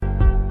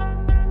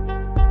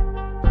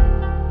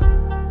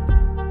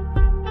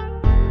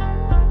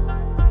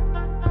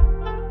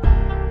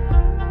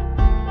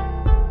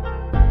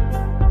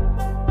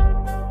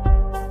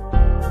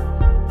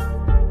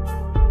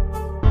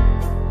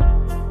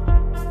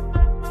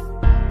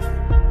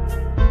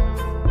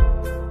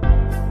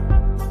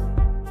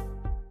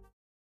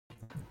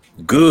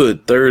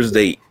Good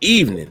Thursday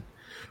evening.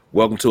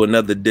 Welcome to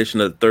another edition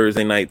of the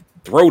Thursday Night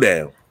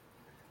Throwdown.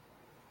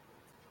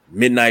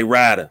 Midnight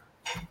Rider,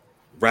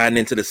 riding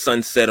into the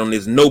sunset on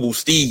this noble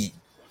steed.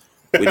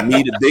 With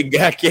me, the big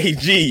guy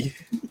KG.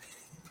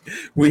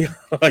 We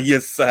are your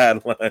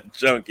sideline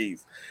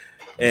junkies.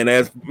 And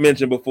as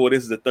mentioned before,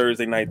 this is the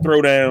Thursday Night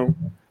Throwdown.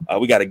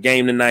 We got a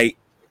game tonight,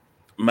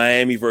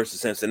 Miami versus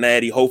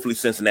Cincinnati. Hopefully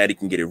Cincinnati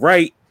can get it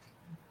right.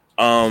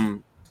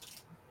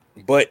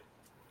 But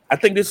I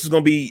think this is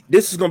gonna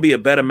be a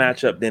better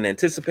matchup than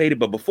anticipated.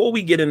 But before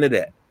we get into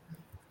that,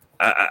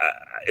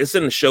 it's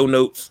in the show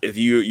notes. If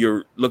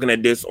you're looking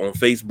at this on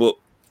Facebook,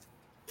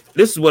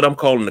 this is what I'm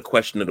calling the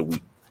question of the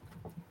week.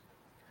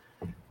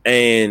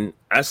 And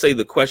I say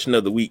the question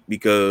of the week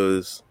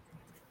because,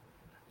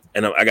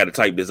 and I got to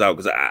type this out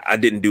because I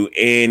didn't do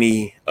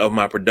any of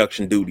my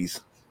production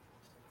duties.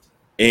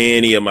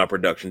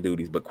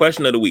 But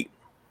question of the week.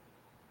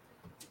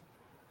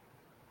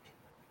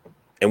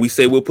 And we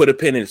say we'll put a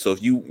pin in it. So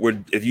if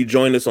you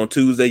joined us on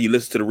Tuesday, you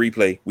listen to the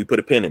replay, we put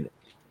a pin in it.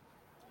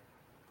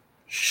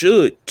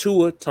 Should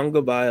Tua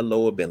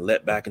Tagovailoa been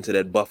let back into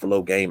that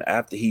Buffalo game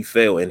after he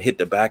fell and hit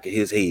the back of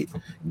his head?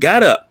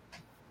 Got up,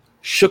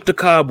 shook the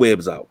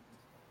cobwebs out,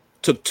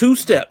 took 2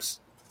 steps,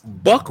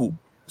 buckled,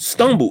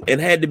 stumbled,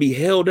 and had to be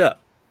held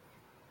up.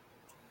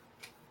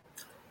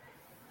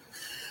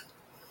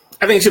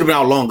 I think it should have been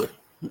out longer.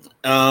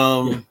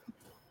 I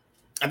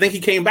think he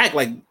came back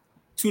like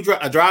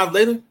a drive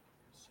later.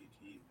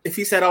 If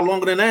he sat out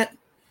longer than that.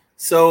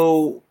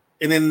 So,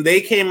 and then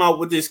they came out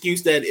with the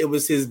excuse that it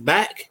was his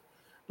back.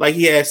 Like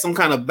he had some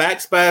kind of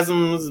back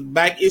spasms,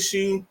 back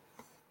issue.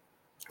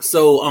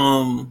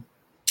 So,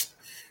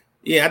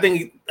 yeah, I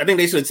think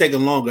they should have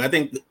taken longer. I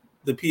think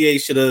the PA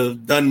should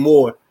have done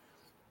more.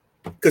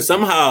 Because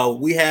somehow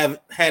we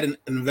have had an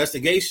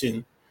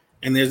investigation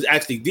and there's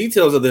actually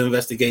details of the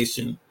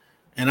investigation.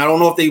 And I don't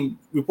know if they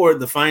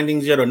reported the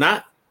findings yet or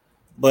not.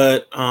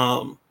 But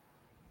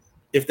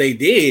if they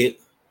did,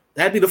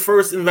 that'd be the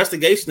first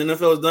investigation the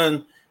NFL has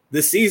done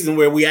this season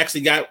where we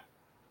actually got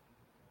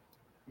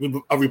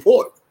a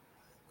report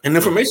and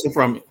information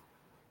from it,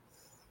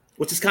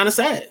 which is kind of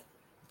sad.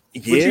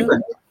 Yeah.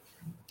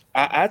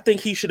 I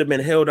think he should have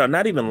been held out,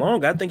 not even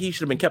longer. I think he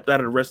should have been kept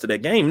out of the rest of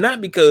that game. Not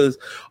because,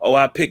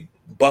 I picked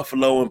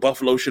Buffalo and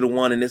Buffalo should have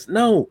won in this.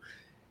 No,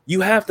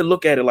 you have to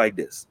look at it like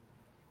this.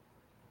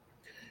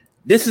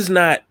 This is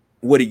not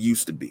what it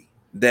used to be.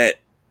 That,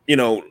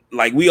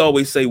 like we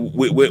always say,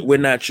 we're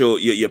not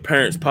your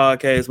parents'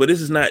 podcast, but this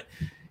is not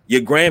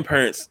your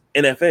grandparents'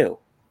 NFL.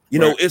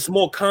 Right. It's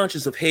more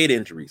conscious of head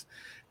injuries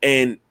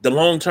and the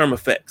long-term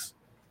effects.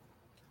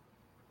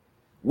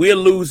 We're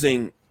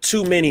losing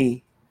too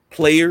many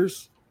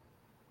players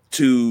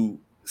to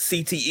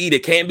CTE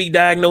that can't be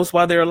diagnosed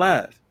while they're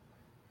alive.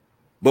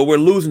 But we're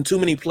losing too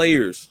many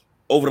players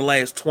over the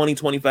last 20,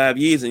 25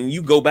 years. And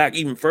you go back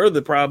even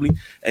further probably,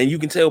 and you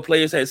can tell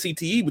players had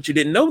CTE, but you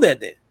didn't know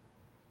that then.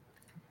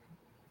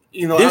 I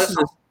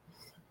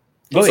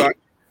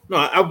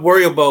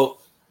worry about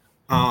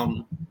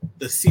the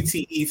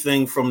CTE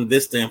thing from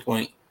this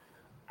standpoint.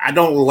 I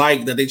don't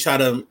like that they try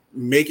to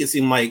make it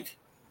seem like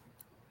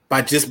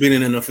by just being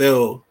in the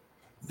NFL,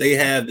 they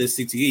have this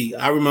CTE.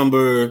 I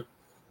remember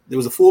there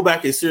was a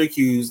fullback at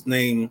Syracuse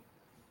named,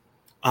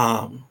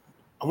 I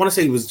want to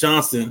say he was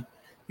Johnson.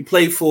 He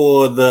played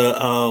for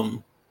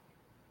the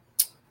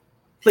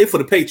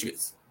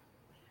Patriots,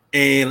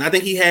 and I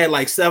think he had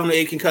like 7 or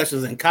 8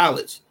 concussions in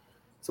college.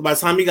 So by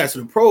the time he got to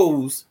the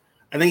pros,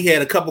 I think he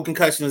had a couple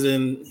concussions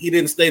and he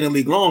didn't stay in the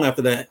league long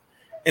after that.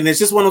 And it's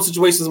just one of those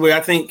situations where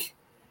I think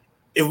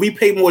if we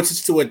pay more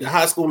attention to it at the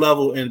high school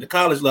level and the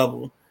college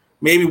level,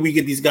 maybe we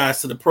get these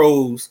guys to the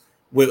pros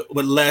with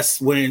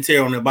less wear and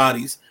tear on their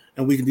bodies,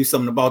 and we can do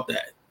something about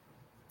that.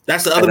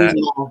 That's the other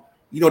reason,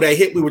 that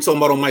hit we were talking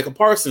about on Michael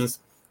Parsons.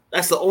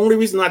 That's the only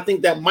reason I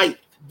think that might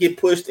get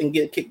pushed and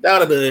get kicked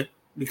out of there,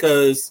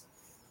 because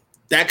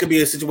that could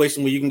be a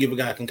situation where you can give a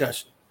guy a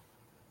concussion.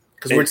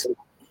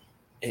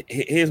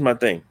 Here's my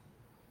thing.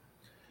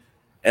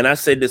 And I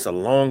said this a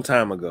long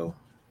time ago,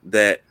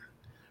 that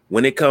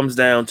when it comes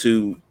down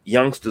to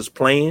youngsters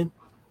playing,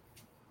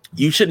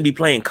 you shouldn't be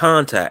playing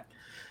contact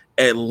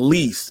at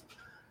least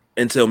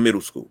until middle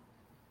school.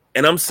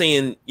 And I'm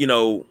seeing,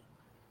 young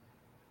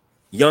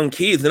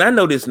kids, and I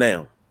know this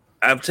now.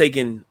 I've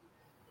taken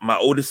my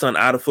oldest son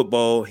out of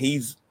football.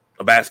 He's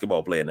a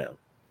basketball player now.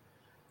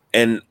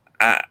 And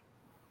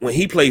when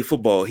he played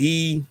football,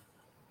 he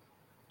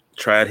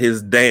tried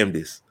his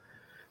damnedest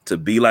to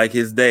be like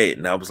his dad.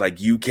 And I was like,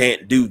 you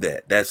can't do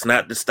that. That's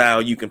not the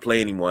style you can play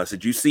anymore. I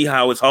said, you see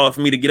how it's hard for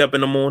me to get up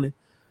in the morning?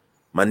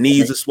 My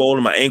knees are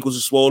swollen. My ankles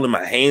are swollen.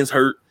 My hands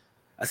hurt.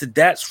 I said,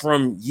 that's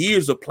from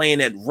years of playing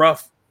that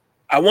rough.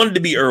 I wanted to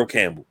be Earl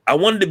Campbell. I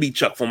wanted to be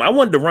Chuck Foreman. I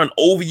wanted to run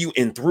over you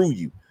and through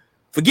you.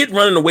 Forget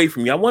running away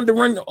from you. I wanted to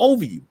run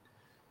over you.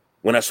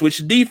 When I switched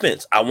to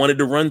defense, I wanted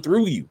to run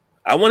through you.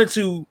 I wanted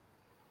to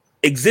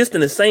exist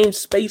in the same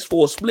space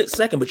for a split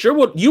second, but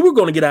you were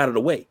going to get out of the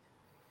way.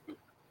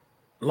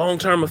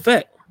 Long-term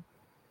effect.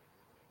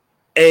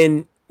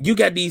 And you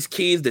got these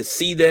kids that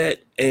see that,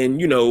 and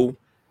you know,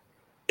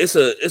 it's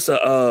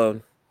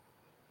a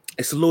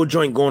little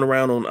joint going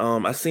around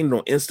on I seen it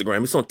on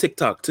Instagram. It's on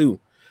TikTok too.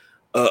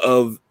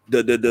 Of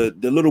the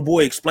little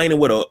boy explaining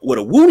what a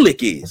woo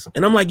lick is,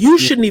 and I'm like, you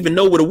shouldn't even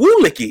know what a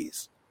woo lick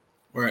is,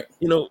 right?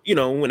 You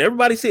know when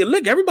everybody say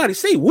lick, everybody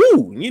say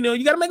woo. You know,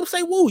 you got to make them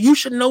say woo. You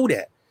should know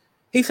that.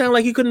 He sounded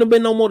like he couldn't have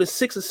been no more than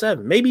 6 or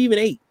 7, maybe even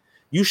 8.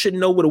 You should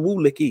know what a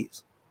woo lick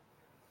is.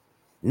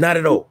 Not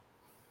at all.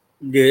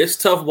 Yeah, it's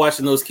tough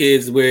watching those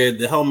kids where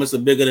the helmets are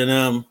bigger than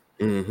them.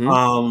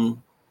 Mm-hmm.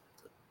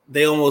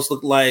 They almost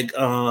look like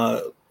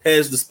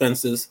Pez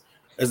dispensers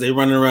as they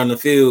running around the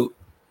field.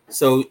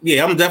 So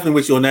yeah, I'm definitely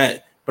with you on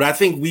that. But I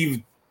think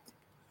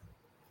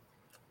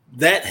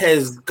that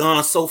has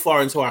gone so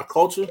far into our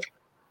culture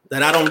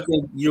that I don't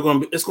think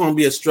it's going to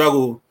be a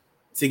struggle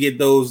to get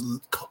those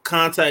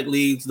contact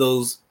leagues,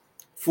 those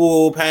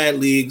full pad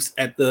leagues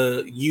at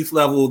the youth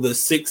level, the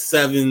 6,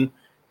 7,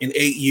 and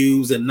 8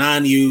 U's and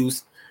 9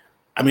 U's.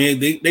 I mean,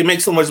 they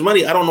make so much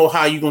money. I don't know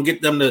how you're going to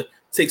get them to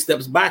take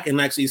steps back and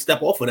actually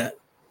step off of that.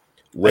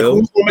 Well,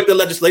 who's going to make the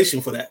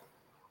legislation for that?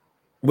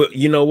 Well,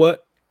 you know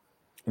what?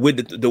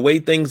 With the way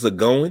things are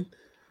going,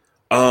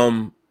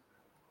 I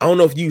don't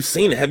know if you've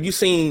seen it. Have you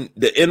seen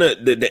the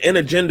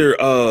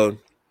intergender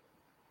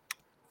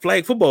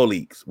flag football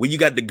leagues where you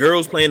got the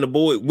girls playing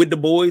with the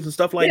boys and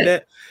stuff like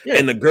that,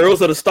 and the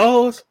girls are the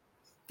stars?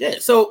 Yeah.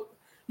 So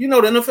the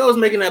NFL is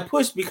making that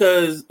push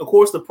because, of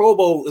course, the Pro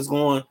Bowl is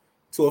going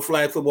to a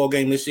flag football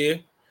game this year,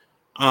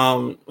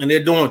 and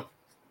they're doing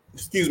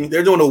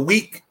a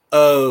week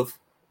of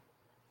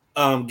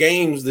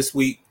games this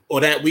week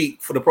or that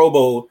week for the Pro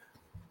Bowl,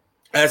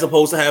 as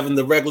opposed to having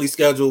the regularly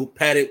scheduled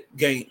padded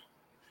game.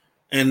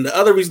 And the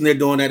other reason they're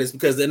doing that is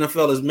because the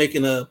NFL is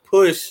making a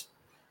push.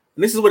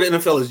 And this is where the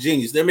NFL is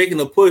genius. They're making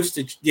a push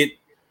to get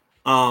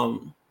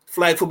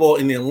flag football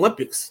in the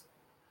Olympics,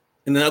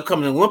 in the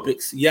upcoming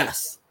Olympics.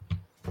 Yes.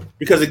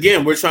 Because,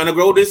 again, we're trying to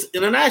grow this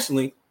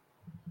internationally.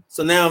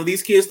 So now if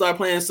these kids start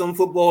playing some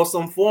football,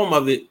 some form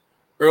of it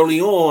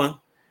early on,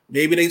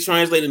 maybe they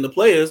translate into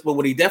players. But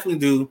what they definitely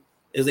do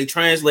is they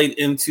translate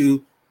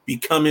into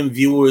becoming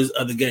viewers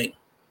of the game.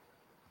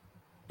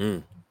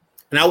 And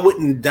I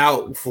wouldn't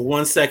doubt for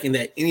one second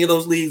that any of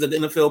those leagues that the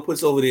NFL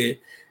puts over there,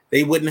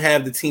 they wouldn't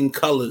have the team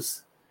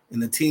colors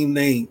and the team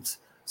names.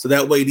 So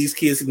that way these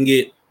kids can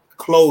get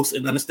close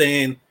and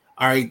understand,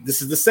 all right,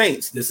 this is the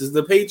Saints, this is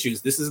the Patriots,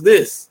 this is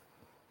this.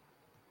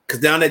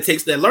 Because now that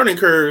takes that learning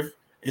curve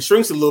and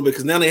shrinks a little bit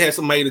because now they have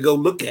somebody to go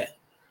look at.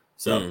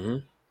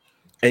 So,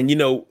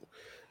 and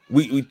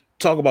we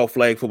talk about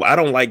flag football. I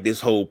don't like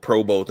this whole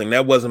Pro Bowl thing.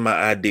 That wasn't my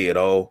idea at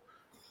all.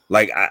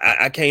 Like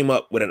I came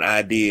up with an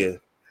idea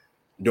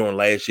during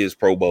last year's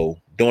Pro Bowl,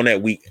 during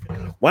that week.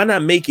 Why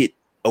not make it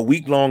a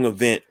week-long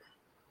event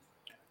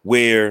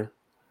where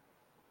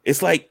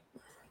it's like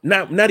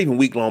not even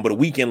week-long, but a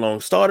weekend-long,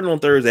 starting on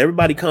Thursday.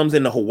 Everybody comes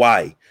into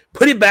Hawaii.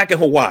 Put it back in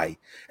Hawaii.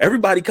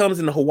 Everybody comes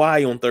into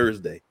Hawaii on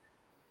Thursday.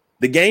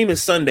 The game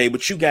is Sunday,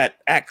 but you got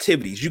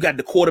activities. You got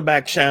the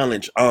quarterback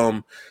challenge,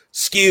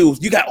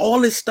 skills. You got all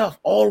this stuff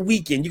all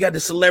weekend. You got the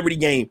celebrity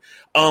game.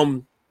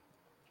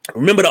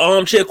 Remember the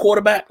armchair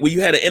quarterback where you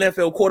had an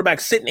NFL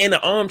quarterback sitting in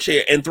the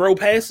armchair and throw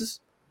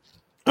passes?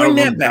 Bring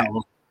that back.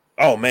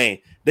 Oh man,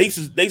 they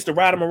used to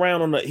ride him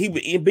around on he'd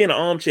be in an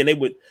armchair and they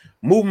would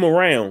move him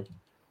around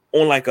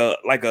on like a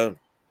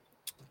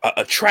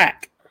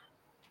track,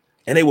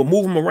 and they would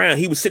move him around.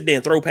 He would sit there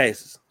and throw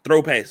passes,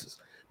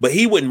 but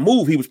he wouldn't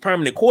move. He was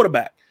permanent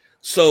quarterback.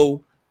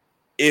 So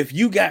if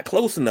you got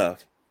close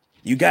enough,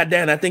 you got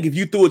down. I think if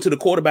you threw it to the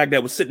quarterback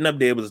that was sitting up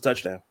there, it was a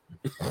touchdown.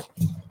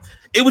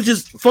 It was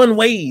just fun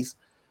ways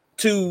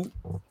to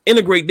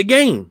integrate the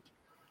game.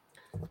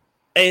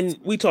 And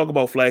we talk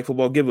about flag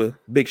football. Give a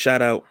big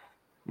shout out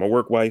my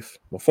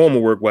former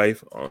work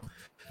wife,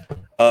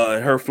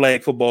 her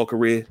flag football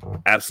career,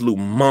 absolute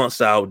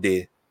monster out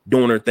there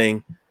doing her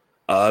thing.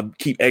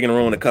 Keep egging her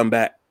on to come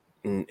back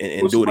and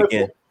do it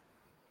again.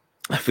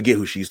 I forget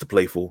who she used to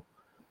play for.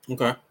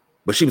 Okay.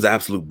 But she was an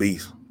absolute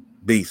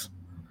beast.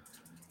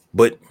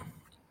 But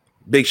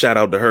big shout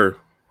out to her.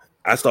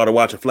 I started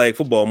watching flag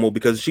football more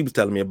because she was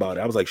telling me about it.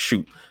 I was like,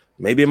 shoot,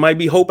 maybe it might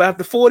be hope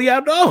after 40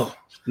 after all.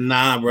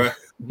 Nah, bro.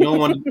 You don't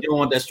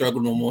want that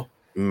struggle no more.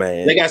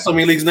 Man. They got so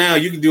many leagues now,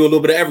 you can do a little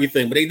bit of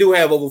everything, but they do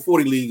have over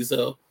 40 leagues,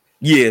 so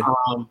yeah.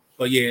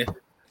 But yeah.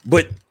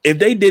 But if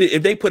they did it,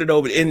 if they put it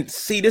over, and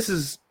see, this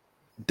is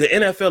the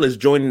NFL is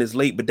joining this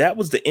late, but that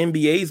was the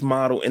NBA's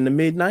model in the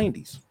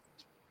mid-90s.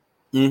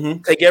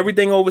 Take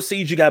everything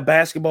overseas. You got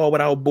basketball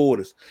without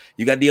borders.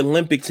 You got the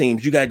Olympic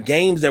teams. You got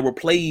games that were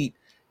played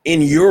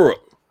in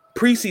Europe,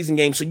 preseason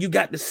games. So you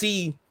got to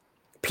see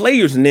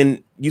players, and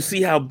then you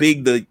see how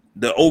big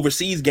the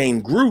overseas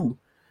game grew.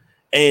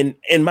 And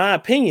in my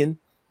opinion,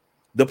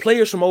 the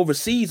players from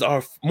overseas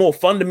are more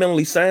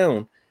fundamentally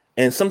sound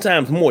and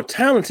sometimes more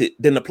talented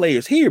than the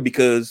players here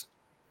because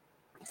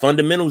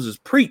fundamentals is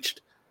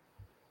preached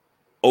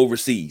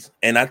overseas.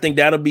 And I think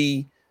that'll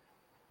be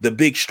the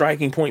big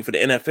striking point for the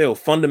NFL,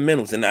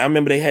 fundamentals. And I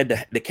remember they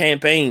had the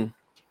campaign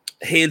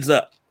Heads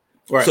Up.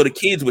 Right. So the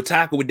kids would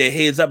tackle with their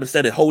heads up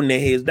instead of holding their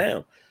heads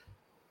down.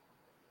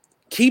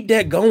 Keep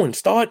that going.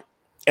 Start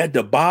at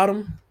the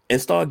bottom and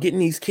start getting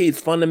these kids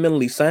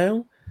fundamentally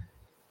sound.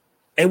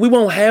 And we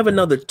won't have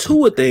another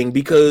Tua thing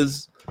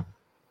because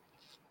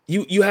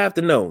you have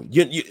to know.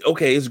 You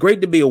okay, it's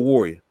great to be a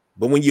warrior,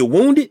 but when you're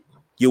wounded,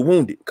 you're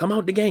wounded. Come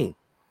out the game.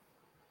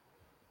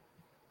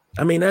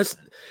 I mean, that's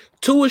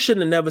Tua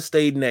shouldn't have never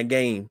stayed in that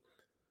game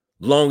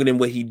longer than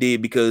what he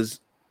did because,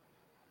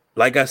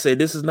 like I said,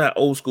 this is not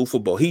old school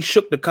football. He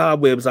shook the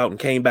cobwebs out and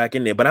came back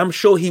in there, but I'm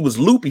sure he was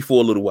loopy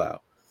for a little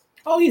while.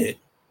 Oh, yeah.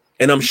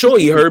 And I'm sure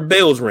he heard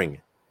bells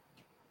ringing.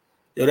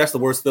 Yo, that's the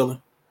worst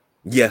feeling.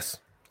 Yes.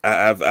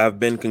 I've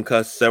been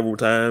concussed several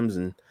times,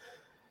 and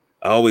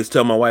I always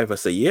tell my wife, I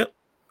say, yep,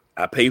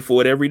 I pay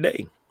for it every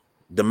day.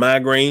 The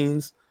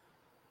migraines,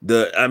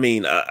 I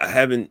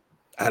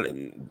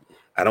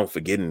don't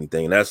forget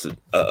anything. That's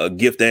a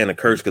gift and a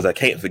curse because I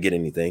can't forget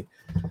anything.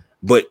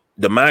 But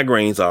the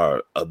migraines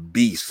are a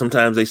beast.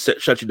 Sometimes they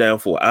shut you down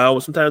for an hour.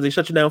 Sometimes they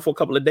shut you down for a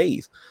couple of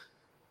days.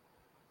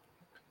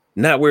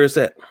 Not where it's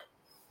at.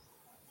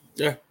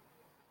 Yeah.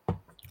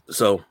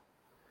 So,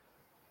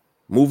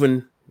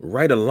 moving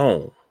right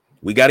along,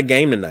 we got a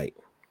game tonight.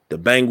 The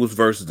Bengals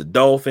versus the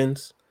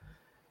Dolphins.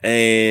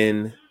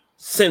 And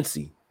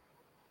Cincy,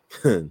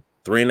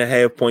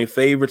 3.5 point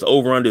favorites.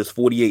 Over under is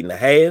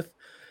 48.5.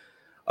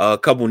 A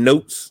couple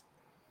notes,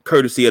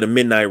 courtesy of the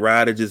Midnight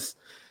Rider. Just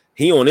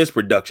he on this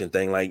production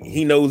thing, like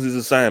he knows his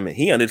assignment.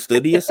 He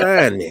understood the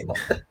assignment.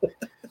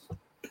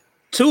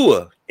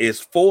 Tua is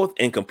fourth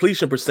in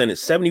completion percentage.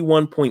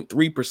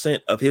 71.3%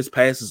 of his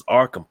passes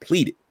are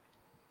completed.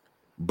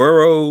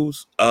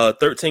 Burrows,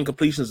 13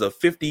 completions of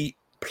 50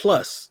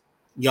 plus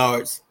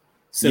yards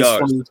since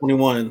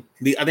 2021.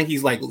 I think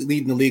he's like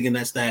leading the league in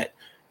that stat.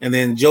 And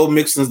then Joe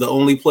Mixon's the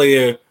only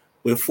player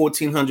with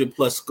 1,400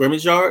 plus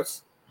scrimmage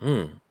yards.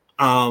 In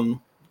 3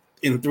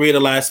 of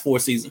the last 4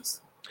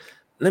 seasons.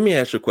 Let me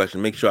ask you a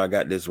question. Make sure I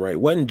got this right.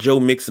 Wasn't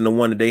Joe Mixon the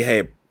one that they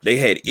had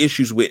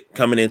issues with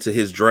coming into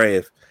his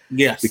draft?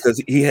 Yes, because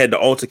he had the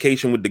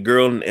altercation with the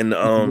girl and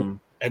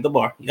at the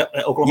bar. Yep,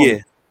 at Oklahoma.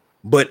 Yeah,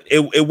 but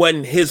it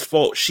wasn't his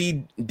fault.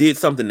 She did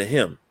something to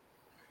him,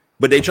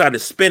 but they tried to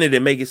spin it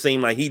and make it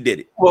seem like he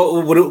did it.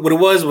 Well, what it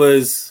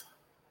was,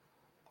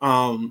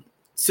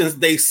 since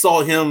they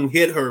saw him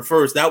hit her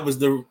first, that was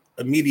the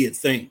immediate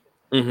thing.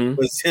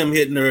 Was him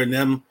hitting her and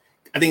them.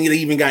 I think he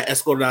even got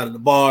escorted out of the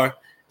bar.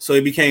 So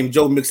it became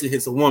Joe Mixon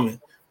hits a woman.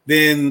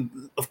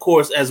 Then, of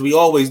course, as we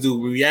always do,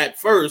 we react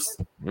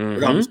first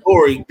without the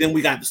story. Then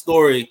we got the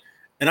story.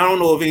 And I don't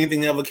know if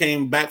anything ever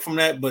came back from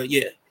that, but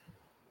yeah.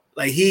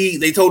 Like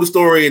they told the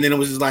story and then it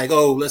was just like,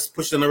 oh, let's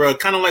push it on the road.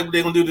 Kind of like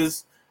they're going to do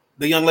this,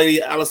 the young lady,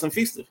 Allison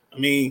Feaster. I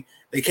mean,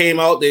 they came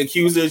out, they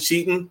accused her of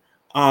cheating.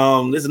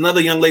 There's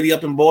another young lady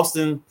up in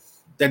Boston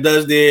that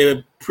does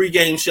their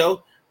pregame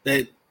show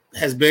that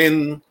has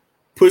been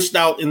pushed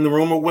out in the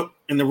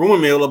rumor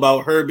mill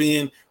about her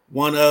being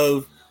one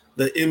of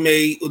the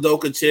Ime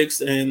Udoka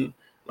chicks, and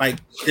like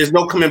there's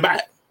no coming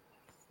back.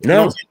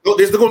 No,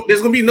 there's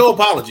gonna be no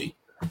apology.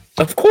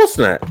 Of course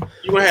not.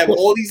 You're gonna have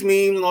all these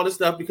memes and all this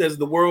stuff because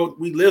the world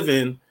we live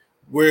in,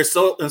 we're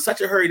so in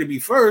such a hurry to be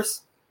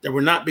first that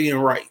we're not being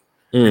right,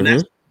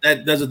 and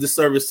that does a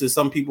disservice to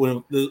some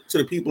people, to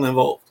the people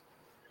involved.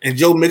 And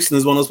Joe Mixon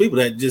is one of those people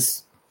that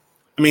just,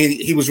 I mean,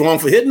 he was wrong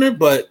for hitting her,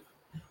 but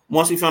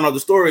once we found out the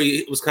story,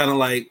 it was kind of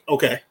like,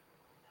 okay.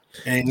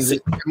 And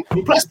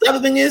plus, the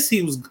other thing is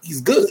he's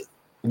good.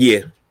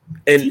 Yeah,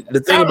 and the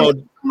thing about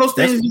those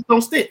things just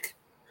don't stick.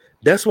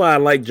 That's why I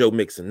like Joe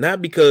Mixon,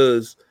 not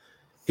because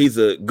he's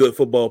a good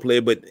football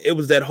player, but it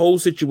was that whole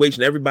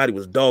situation. Everybody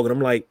was dogging.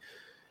 I'm like,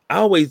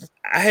 I'm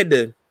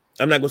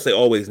not gonna say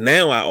always.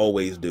 Now I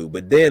always do,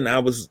 but then I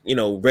was,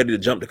 ready to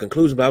jump to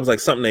conclusion. But I was like,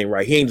 something ain't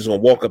right. He ain't just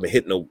gonna walk up and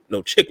hit no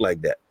chick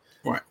like that.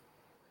 Right.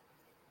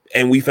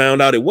 And we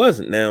found out it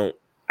wasn't. Now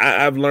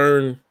I've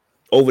learned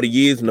over the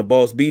years, and the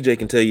boss BJ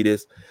can tell you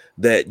this,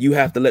 that you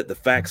have to let the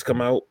facts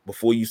come out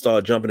before you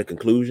start jumping to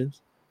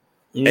conclusions.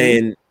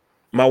 And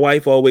my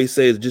wife always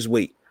says, just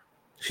wait.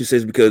 She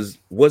says, because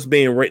what's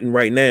being written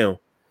right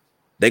now,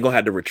 they're going to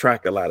have to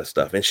retract a lot of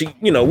stuff. And she,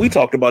 we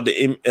talked about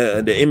the Ime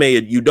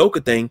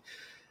Udoka thing,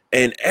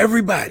 and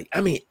everybody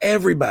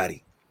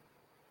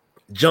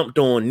jumped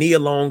on Nia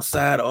Long's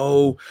side.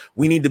 Oh,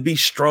 we need to be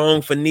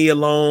strong for Nia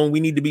Long.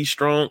 We need to be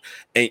strong.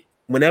 And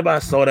whenever I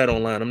saw that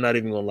online, I'm not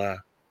even going to lie,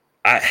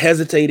 I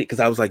hesitated because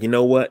I was like, you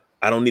know what?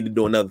 I don't need to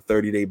do another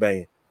 30-day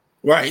ban.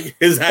 Right.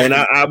 Exactly. And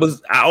I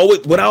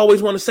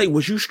always want to say,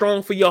 was you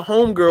strong for your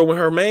homegirl when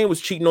her man was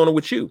cheating on her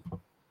with you?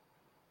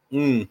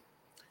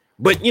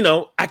 But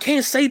I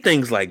can't say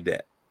things like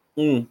that.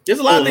 There's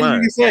a lot of things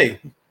you can say.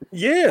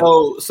 Yeah.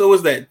 So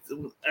is that?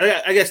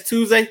 I guess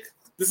Tuesday.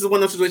 This is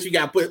one of those situations you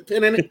got to put a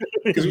pin in it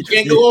because we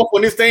can't go off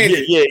on this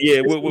tangent.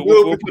 Yeah.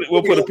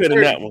 We'll put a pin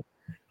in that one.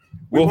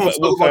 We'll talk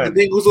about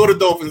the Bengals or the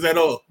Dolphins at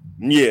all.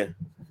 Yeah.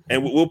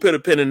 And we'll put a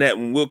pin in that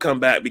when we'll come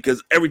back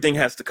because everything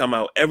has to come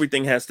out.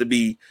 Everything has to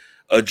be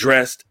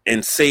addressed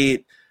and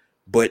said.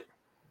 But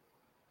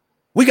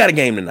we got a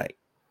game tonight.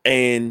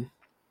 And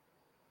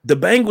the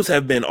Bengals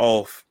have been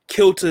off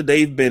kilter.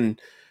 They've been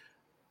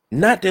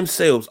not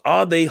themselves.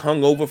 Are they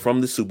hungover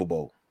from the Super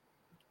Bowl?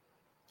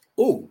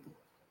 Oh,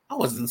 I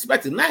wasn't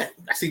expecting that.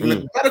 That's even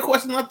a better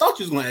question than I thought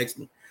you was going to ask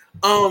me.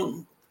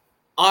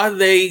 Are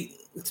they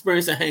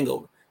experiencing a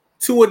hangover?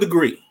 To a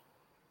degree.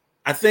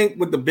 I think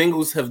what the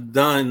Bengals have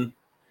done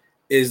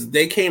is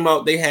they came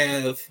out, they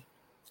have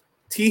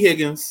T.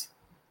 Higgins,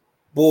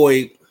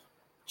 Boyd,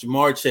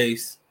 Jamar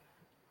Chase,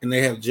 and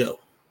they have Joe.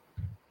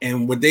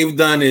 And what they've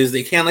done is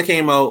they kind of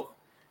came out,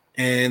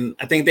 and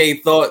I think they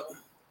thought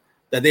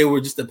that they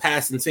were just a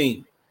passing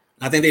team.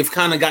 I think they've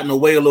kind of gotten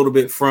away a little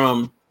bit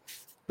from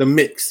the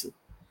mix,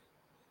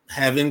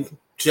 having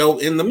Joe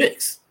in the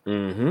mix,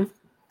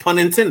 pun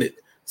intended.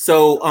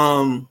 So,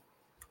 and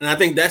I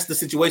think that's the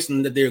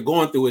situation that they're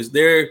going through, is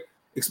they're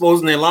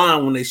exposing their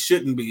line when they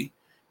shouldn't be.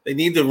 They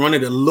need to run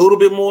it a little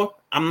bit more.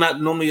 I'm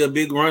not normally a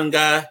big run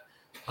guy.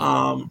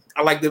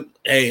 I like to,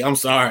 hey, I'm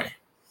sorry.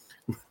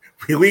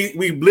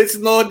 we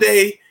blitzing all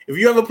day. If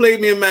you ever played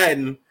me in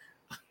Madden,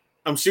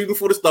 I'm shooting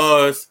for the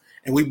stars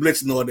and we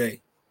blitzing all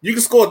day. You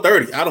can score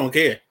 30. I don't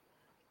care.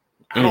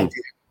 I don't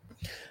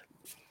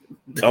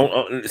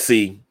care.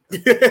 See.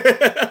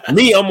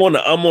 Me, I'm on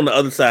the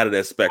other side of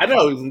that spectrum. I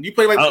know you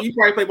play like you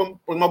probably play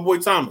with my boy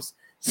Thomas.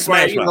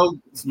 Smash Mouth.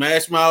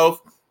 Smash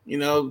Mouth.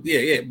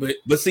 Yeah.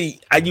 But see,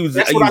 I use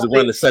it to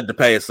run to set the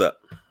pass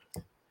up.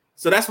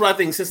 So that's what I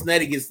think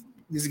Cincinnati needs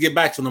to get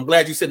back to. And I'm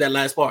glad you said that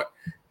last part.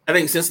 I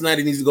think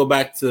Cincinnati needs to go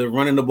back to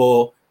running the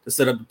ball to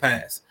set up the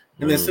pass.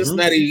 And then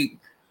Cincinnati,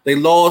 they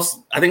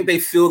lost. I think they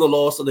feel the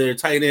loss of their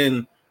tight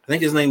end. I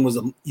think his name was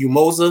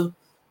Umoza.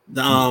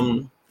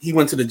 He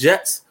went to the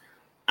Jets.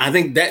 I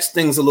think that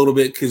stings a little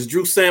bit because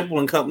Drew Sample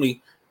and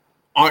company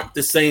aren't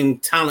the same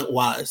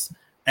talent-wise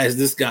as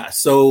this guy.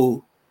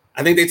 So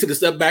I think they took a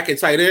step back at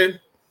tight end,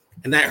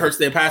 and that hurts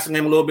their passing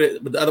game a little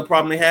bit. But the other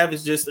problem they have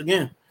is just,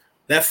 again,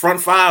 that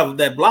front five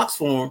that blocks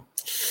for them,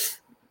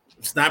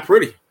 it's not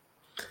pretty.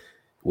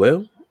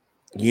 Well,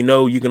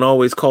 you can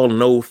always call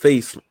an old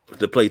face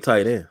to play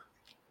tight end.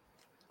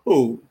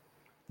 Who?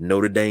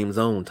 Notre Dame's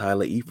own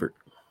Tyler Eifert.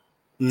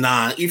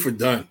 Nah, Eifert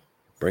done.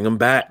 Bring him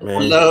back,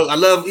 man. I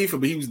love Eifert,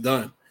 but he was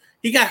done.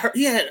 He got hurt.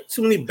 He had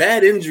too many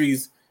bad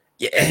injuries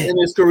in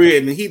his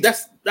career, and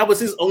that was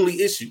his only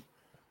issue.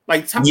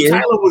 Like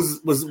Tyler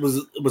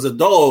was a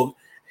dog.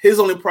 His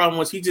only problem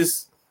was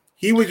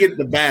he would get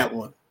the bad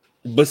one.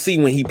 But see,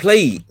 when he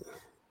played,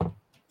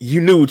 you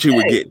knew what you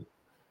were getting.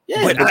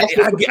 Yeah, but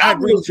I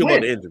agree with you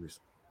about the injuries.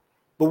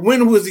 But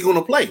when was he going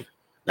to play?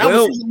 That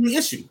was his only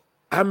issue.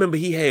 I remember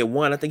he had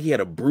one. I think he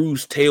had a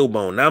bruised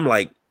tailbone. And I'm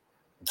like,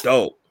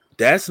 dog,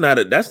 that's not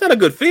a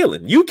good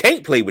feeling. You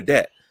can't play with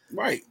that,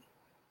 right?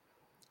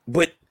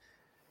 But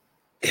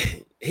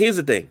here's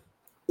the thing.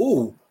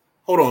 Ooh,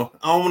 hold on.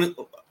 I don't want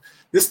to.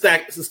 This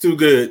stack is too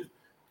good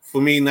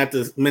for me not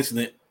to mention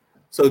it.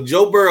 So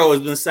Joe Burrow has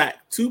been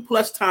sacked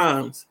 2+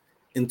 times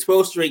in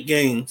 12 straight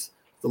games,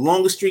 the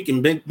longest streak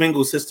in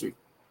Bengals history.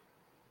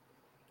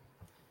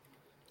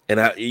 And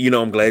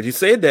I'm glad you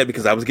said that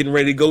because I was getting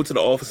ready to go to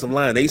the offensive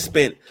line. They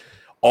spent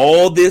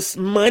all this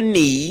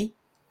money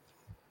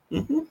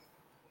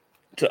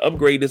to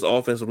upgrade this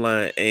offensive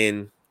line,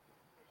 and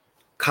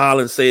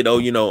Collins said, "Oh,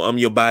 I'm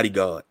your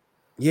bodyguard."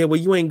 Yeah, well,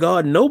 you ain't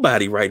guarding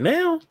nobody right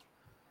now.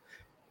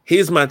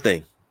 Here's my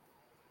thing: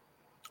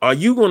 are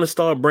you going to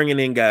start bringing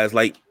in guys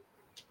like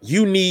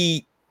you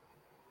need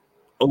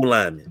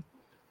O-linemen?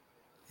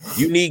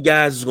 You need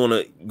guys who's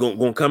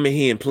gonna come in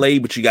here and play,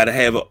 but you got to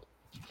have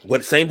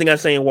same thing I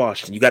say in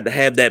Washington. You got to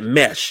have that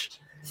mesh.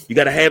 You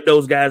got to have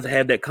those guys that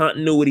have that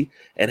continuity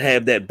and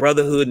have that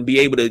brotherhood and be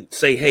able to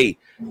say, "Hey,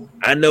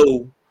 I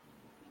know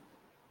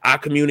our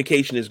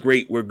communication is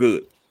great. We're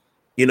good.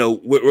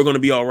 We're going to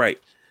be all right."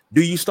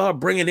 Do you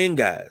start bringing in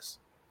guys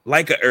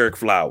like Eric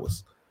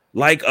Flowers,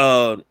 like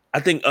I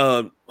think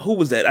who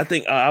was that? I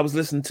think I was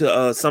listening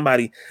to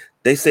somebody.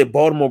 They said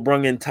Baltimore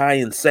brought in Ty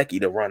Nsekhe,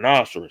 the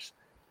rhinoceros,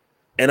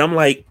 and I'm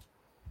like,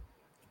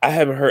 I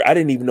haven't heard. I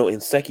didn't even know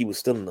Nsekhe was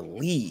still in the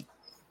league.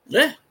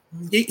 Yeah,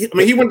 he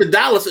went to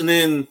Dallas, and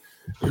then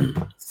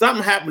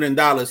something happened in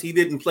Dallas. He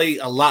didn't play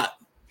a lot,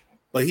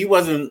 but he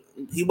wasn't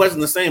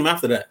the same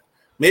after that.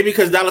 Maybe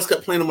because Dallas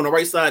kept playing him on the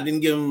right side,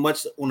 didn't give him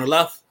much on the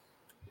left,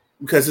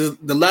 because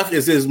the left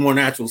is his more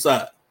natural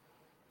side.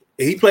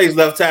 If he plays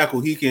left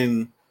tackle,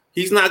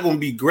 he's not going to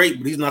be great,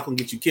 but he's not going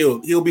to get you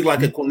killed. He'll be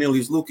like a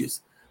Cornelius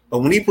Lucas. But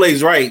when he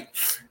plays right,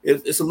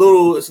 it's a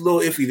little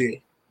iffy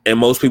there. And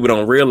most people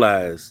don't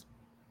realize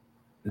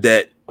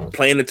that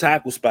playing the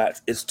tackle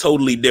spots is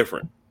totally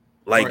different.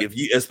 Like if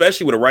you,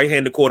 especially with a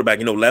right-handed quarterback,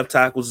 left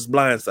tackles is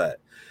blind side.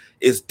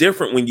 It's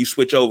different when you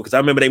switch over, because I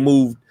remember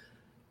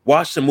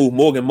Washington moved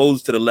Morgan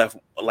Moses to the left,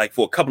 like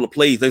for a couple of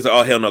plays. They said,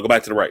 "Oh hell no, go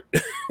back to the right."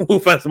 We'll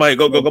find somebody.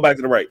 Go back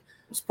to the right.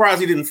 I'm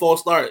surprised he didn't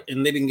false start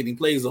and they didn't get any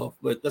plays off,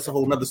 but that's a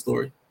whole nother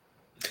story.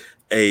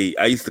 Hey,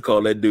 I used to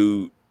call that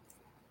dude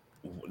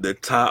the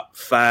top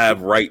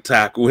 5 right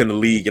tackle in the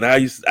league, and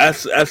I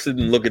sit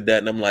and look at that,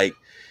 and I'm like,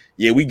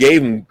 yeah, we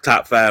gave him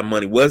top 5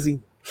 money. Was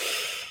he?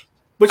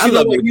 But he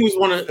was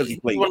one of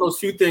those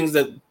few things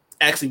that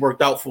actually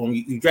worked out for him.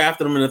 You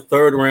drafted him in the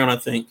 3rd round, I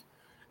think,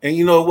 And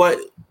you know what?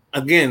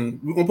 Again,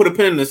 we're gonna put a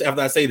pin in this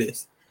after I say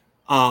this.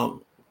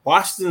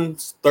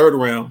 Washington's third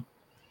round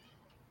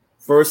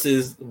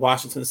versus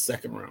Washington's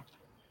second round.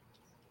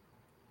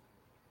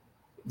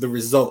 The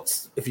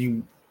results.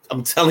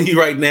 I'm telling you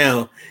right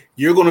now,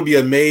 you're going to be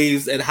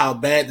amazed at how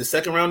bad the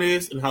second round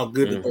is and how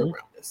good the third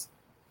round is.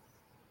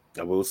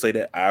 I will say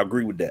that. I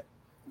agree with that.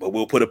 But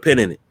we'll put a pin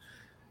in it.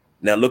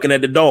 Now, looking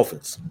at the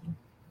Dolphins.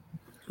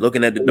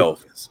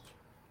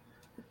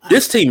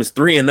 This team is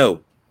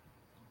 3-0.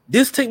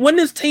 Wasn't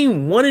this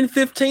team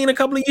 1-15 a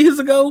couple of years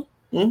ago?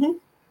 Mm-hmm.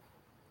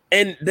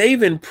 And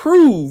they've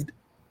improved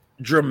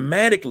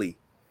dramatically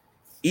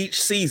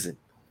each season.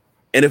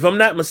 And if I'm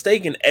not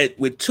mistaken,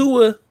 with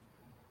Tua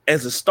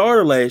as a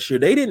starter last year,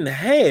 they didn't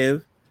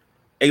have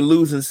a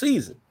losing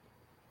season.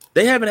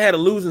 They haven't had a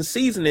losing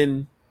season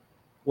in,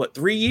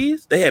 3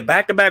 years? They had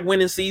back-to-back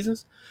winning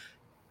seasons.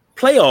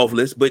 Playoff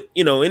list, but,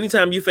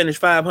 anytime you finish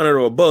 500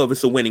 or above,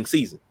 it's a winning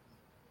season.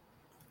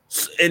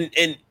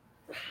 And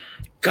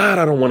God,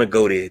 I don't want to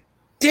go there.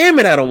 Damn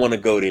it, I don't want to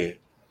go there.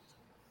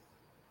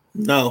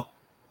 No.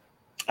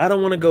 I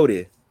don't want to go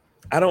there.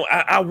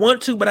 I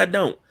want to, but I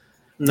don't.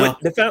 No.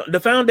 But the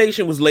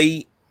foundation was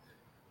laid.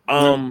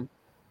 The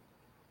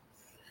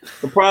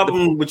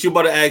problem what you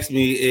about to ask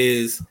me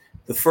is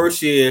the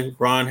first year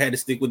Ron had to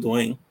stick with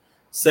Dwayne.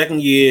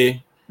 Second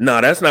year.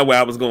 No, that's not where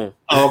I was going.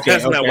 Oh, okay.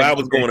 That's not where I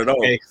was going at all.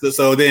 Okay.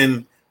 So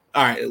then,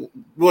 all right,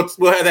 we'll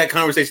have that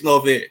conversation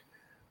off there.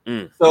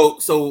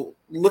 So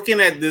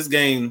looking at this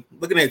game,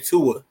 looking at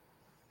Tua,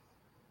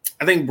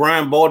 I think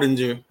Brian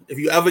Baldinger, if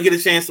you ever get a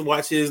chance to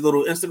watch his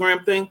little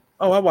Instagram thing.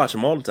 Oh, I watch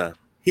him all the time.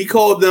 He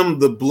called them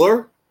the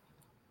Blur.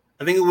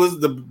 I think it was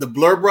the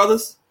Blur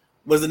brothers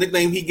was the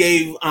nickname he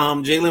gave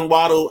Jalen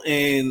Waddle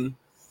and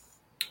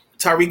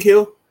Tyreek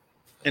Hill.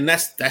 And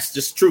that's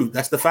just true.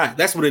 That's the fact.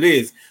 That's what it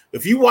is.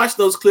 If you watch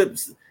those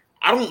clips,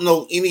 I don't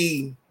know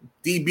any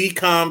DB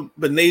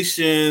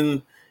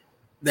combination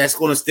that's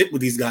going to stick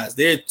with these guys.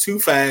 They're too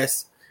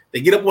fast. They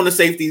get up on the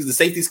safeties. The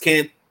safeties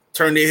can't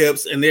turn their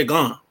hips, and they're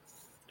gone.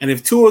 And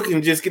if Tua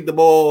can just get the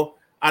ball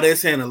out of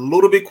his hand a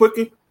little bit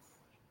quicker,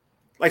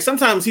 like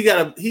sometimes he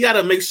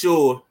gotta make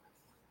sure.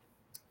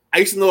 I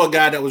used to know a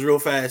guy that was real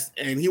fast,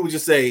 and he would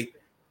just say,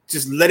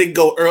 "Just let it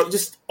go early.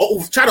 Just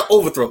try to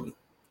overthrow me.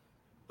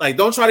 Like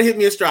don't try to hit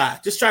me in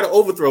stride. Just try to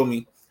overthrow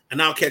me,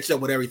 and I'll catch up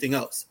with everything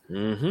else."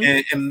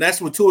 Mm-hmm. And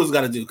that's what Tua's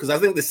got to do, because I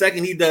think the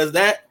second he does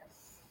that,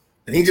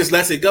 and he just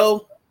lets it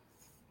go,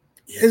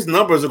 his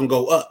numbers are gonna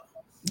go up.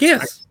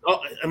 Yes,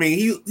 I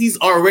mean he's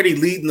already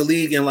leading the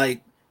league in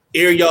like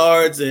air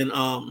yards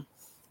and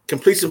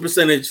completion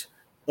percentage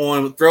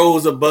on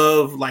throws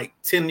above like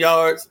 10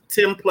 yards,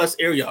 10 plus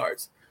air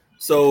yards.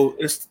 So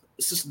it's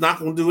just not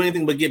going to do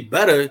anything but get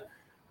better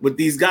with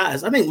these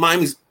guys. I think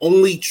Miami's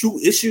only true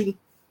issue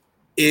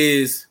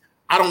is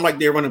I don't like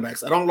their running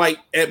backs. I don't like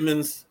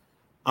Edmonds.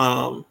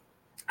 I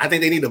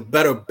think they need a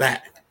better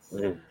back.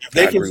 If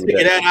they can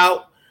figure that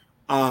out,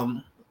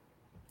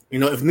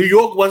 if New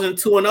York wasn't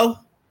 2-0,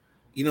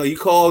 you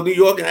call New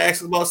York and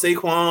ask about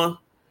Saquon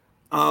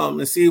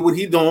and see what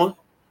he's doing.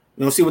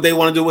 See what they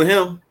want to do with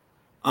him.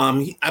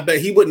 I bet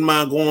he wouldn't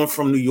mind going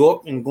from New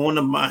York and going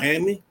to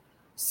Miami,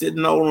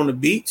 sitting out on the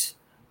beach,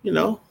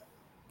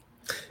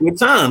 good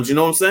times. You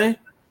know what I'm saying?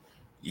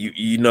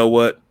 You know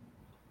what?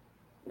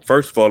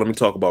 First of all, let me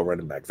talk about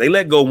running backs. They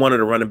let go one of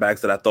the running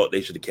backs that I thought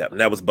they should have kept, and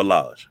that was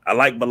Balaj. I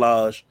like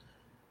Balaj.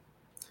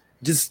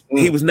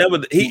 He was never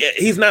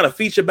he's not a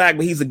feature back,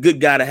 but he's a good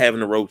guy to have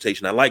in the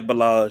rotation. I like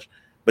Balaj,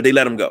 but they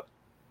let him go.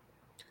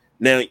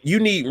 Now you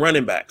need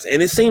running backs,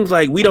 and it seems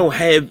like we don't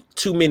have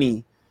too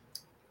many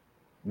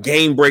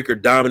game breaker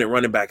dominant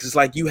running backs. It's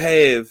like you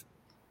have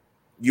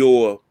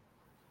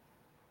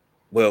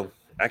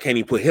I can't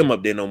even put him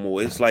up there no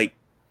more. It's like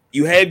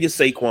you have your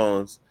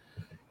Saquons,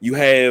 you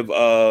have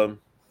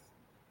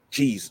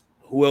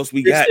who else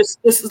we got?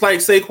 This is like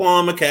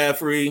Saquon,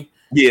 McCaffrey.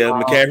 Yeah,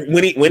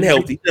 McCaffrey when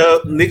healthy.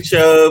 Nick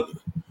Chubb.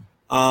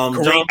 I'll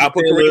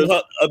put Kareem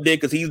Hunt up there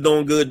because he's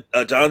doing good.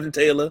 Jonathan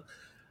Taylor.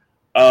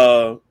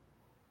 And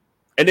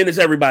then it's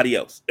everybody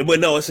else. But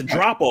no, it's a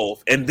drop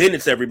off, and then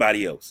it's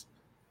everybody else.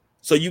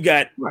 So you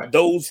got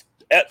those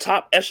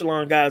top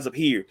echelon guys up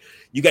here.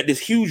 You got this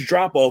huge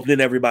drop off, then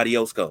everybody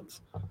else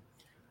comes.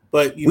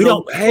 But we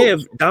don't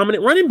have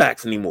dominant running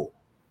backs anymore.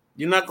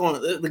 You're not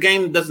going. The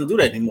game doesn't do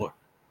that anymore.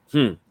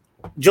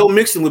 Joe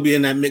Mixon would be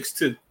in that mix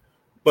too,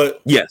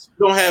 but yes,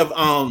 you don't have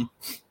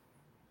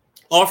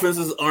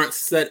offenses aren't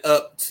set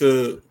up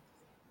to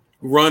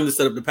run to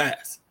set up the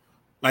pass.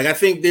 Like I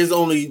think there's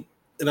only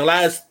in the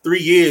last 3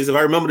 years, if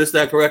I remember this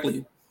stat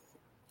correctly,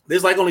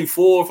 there's like only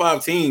 4 or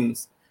 5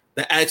 teams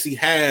that actually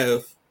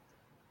have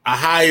a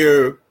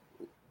higher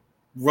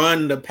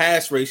run to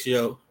pass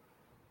ratio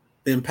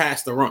than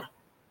pass to run.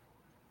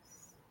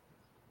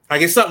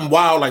 Like it's something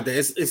wild like that.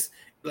 It's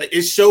like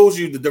it shows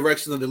you the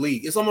direction of the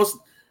league. It's almost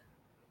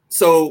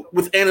so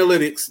with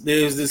analytics,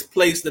 there's this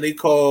place that they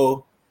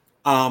call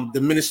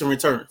diminishing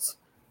returns.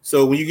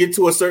 So when you get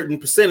to a certain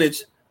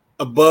percentage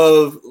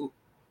above,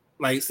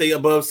 like say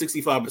above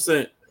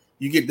 65%,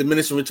 you get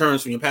diminishing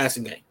returns from your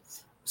passing game.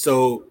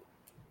 So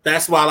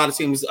That's why a lot of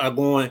teams are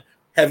going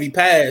heavy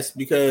pass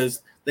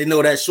because they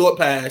know that short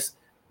pass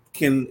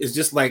is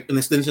just like an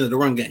extension of the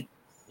run game.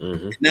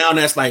 Mm-hmm. Now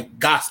that's like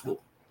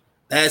gospel.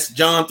 That's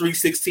John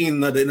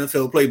 3:16 of the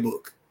NFL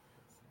playbook.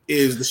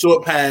 Is the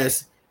short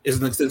pass is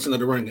an extension of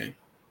the run game.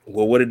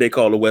 Well, what did they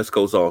call the West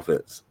Coast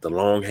offense? The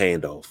long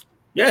handoff.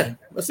 Yeah,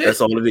 that's it.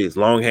 That's all it is.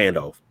 Long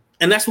handoff.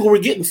 And that's what we're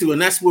getting to,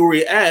 and that's where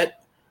we're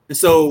at. And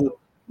so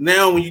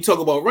now when you talk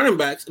about running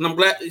backs, and I'm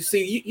glad you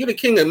see you're the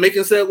king of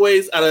making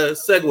segues out of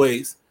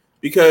segues,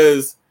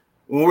 because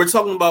when we're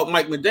talking about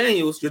Mike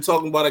McDaniels, you're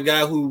talking about a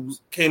guy who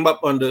came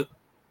up under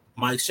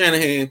Mike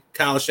Shanahan,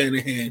 Kyle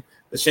Shanahan,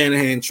 the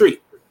Shanahan tree.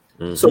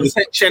 Mm-hmm. So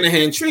the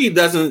Shanahan tree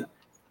doesn't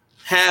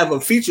have a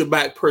feature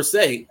back per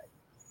se,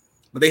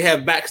 but they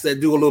have backs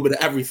that do a little bit of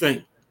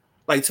everything.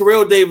 Like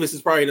Terrell Davis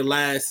is probably the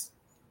last.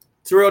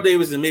 Terrell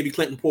Davis and maybe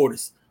Clinton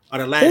Portis are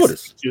the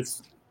last.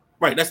 Just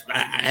right. That's I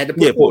had to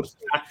put Portis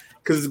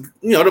because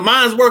the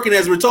mind's working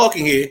as we're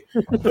talking here.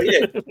 But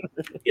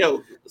yeah,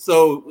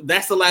 so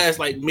that's the last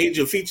like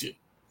major feature.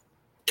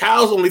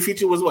 Kyle's only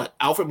feature was what?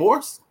 Alfred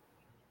Morris.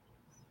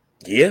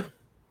 Yeah.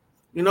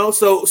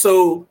 So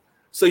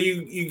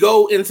you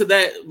go into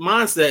that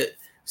mindset.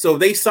 So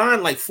they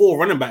signed like 4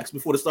 running backs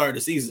before the start of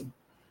the season.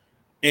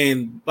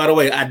 And by the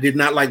way, I did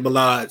not like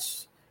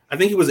Ballage. I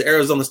think he was an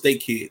Arizona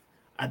State kid.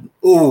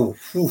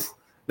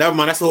 Never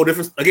mind. That's a whole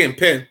different. Again,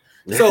 Penn.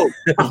 So,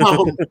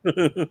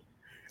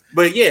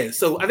 but yeah.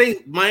 So I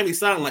think Miami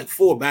signed like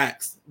 4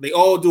 backs. They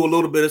all do a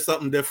little bit of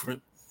something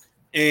different,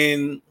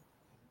 and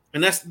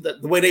that's the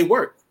way they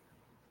work.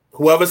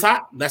 Whoever's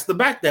hot, that's the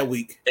back that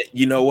week.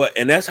 You know what?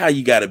 And that's how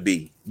you got to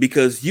be,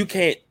 because you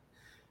can't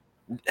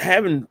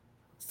having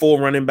 4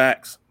 running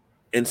backs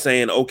and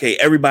saying, okay,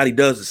 everybody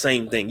does the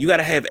same thing. You got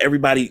to have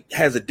everybody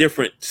has a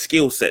different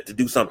skill set to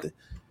do something.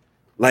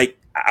 Like,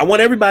 I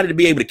want everybody to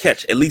be able to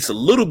catch at least a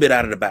little bit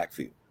out of the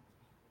backfield.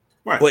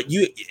 Right. But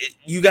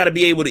you got to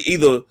be able to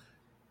either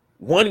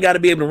one got to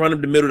be able to run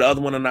up the middle, the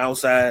other one on the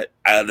outside.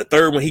 The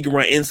third one, he can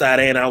run inside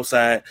and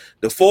outside.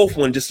 The fourth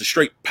one, just a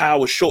straight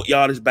power, short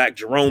yardage back.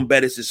 Jerome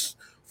Bettis is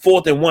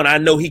 4th and 1. I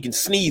know he can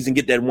sneeze and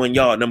get that 1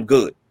 yard, and I'm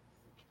good.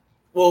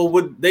 Well,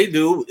 what they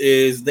do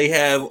is they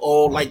have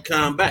all like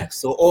kind backs.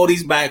 So all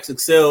these backs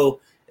excel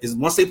is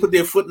once they put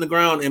their foot in the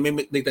ground and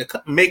make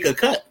a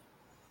cut.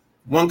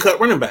 1-cut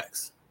running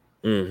backs.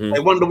 Mm-hmm.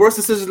 Like one of the worst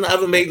decisions I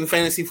ever made in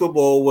fantasy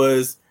football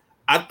was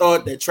I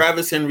thought that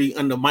Travis Henry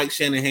under Mike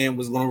Shanahan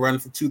was going to run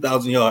for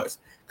 2,000 yards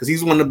because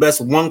he's one of the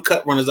best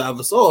 1-cut runners I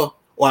ever saw,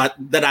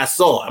 that I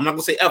saw. I'm not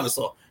going to say ever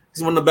saw.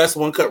 He's one of the best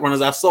 1-cut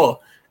runners I saw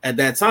at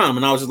that time.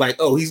 And I was just like,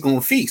 oh, he's going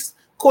to feast.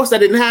 Of course, that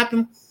didn't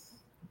happen.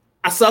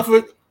 I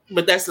suffered,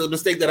 but that's a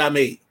mistake that I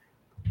made.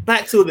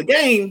 Back to the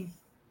game,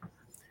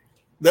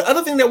 the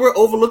other thing that we're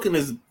overlooking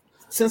is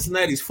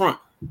Cincinnati's front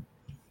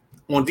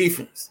on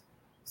defense.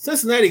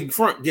 Cincinnati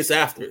front gets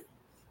after it.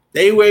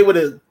 They were able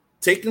to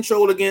take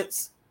control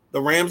against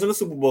the Rams in the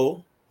Super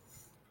Bowl.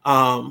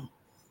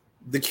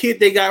 The kid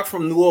they got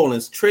from New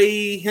Orleans,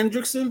 Trey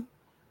Hendrickson,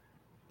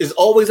 is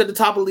always at the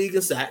top of the league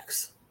in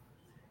sacks.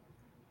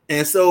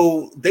 And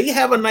so they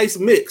have a nice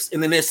mix,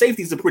 and then their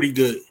safeties are pretty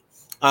good.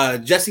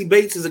 Jesse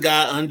Bates is a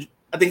guy,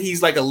 I think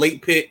he's like a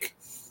late pick,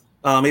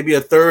 maybe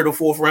a 3rd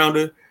or 4th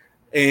rounder.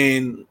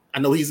 And I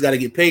know he's got to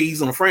get paid.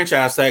 He's on a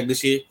franchise tag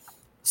this year.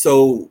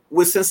 So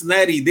with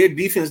Cincinnati, their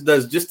defense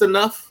does just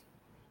enough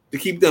to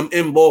keep them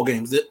in ball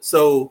games.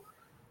 So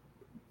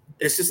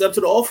it's just up to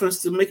the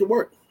offense to make it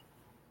work.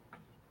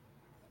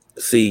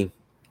 See,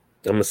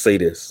 I'm gonna say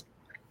this.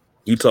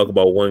 You talk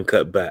about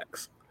 1-cut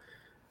backs.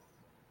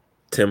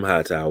 Tim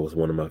Hightower was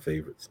one of my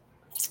favorites.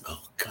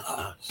 Oh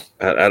gosh,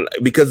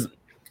 because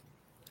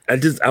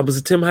I was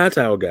a Tim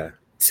Hightower guy.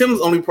 Tim's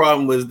only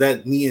problem was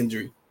that knee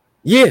injury.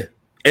 Yeah,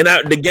 and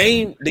the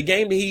game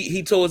that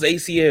he tore his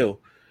ACL.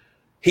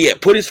 He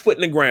had put his foot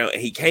in the ground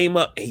and he came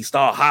up and he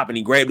started hopping.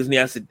 He grabbed his knee.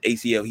 I said,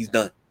 ACL, he's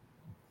done. I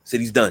said,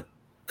 he's done.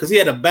 Because he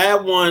had a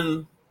bad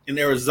one in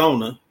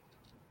Arizona.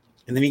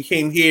 And then he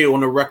came here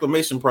on a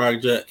reclamation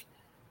project.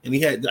 And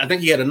I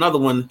think he had another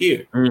one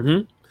here.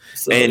 Mm-hmm.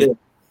 So, and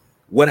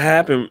what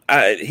happened,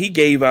 he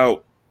gave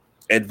out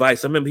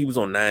advice. I remember he was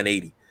on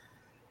 980.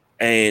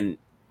 And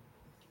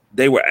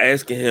they were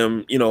asking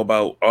him,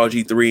 about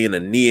RG3 and a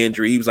knee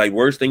injury. He was like,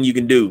 worst thing you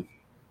can do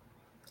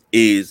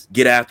is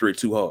get after it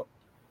too hard.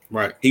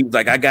 Right. He was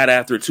like, I got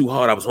after it too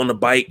hard. I was on the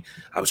bike.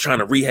 I was trying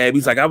to rehab.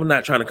 He's like, I was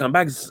not trying to come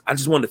back. I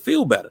just wanted to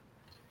feel better.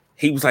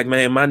 He was like,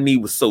 man, my knee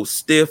was so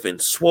stiff and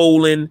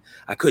swollen.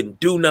 I couldn't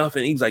do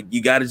nothing. He was like,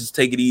 you got to just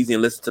take it easy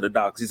and listen to the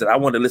doctors. He said, I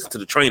want to listen to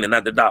the trainer,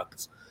 not the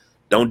doctors.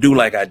 Don't do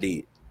like I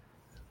did.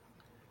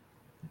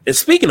 And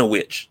speaking of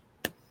which,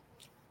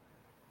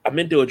 I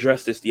meant to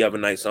address this the other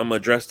night. So I'm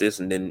going to address this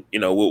and then,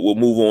 we'll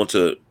move on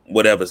to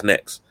whatever's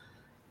next.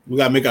 We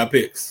got to make our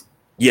picks.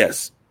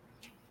 Yes.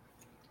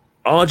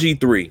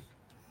 RG3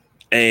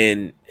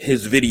 and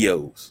his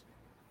videos,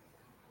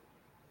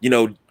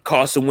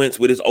 Carson Wentz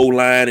with his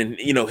O-line and,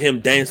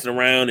 him dancing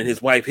around and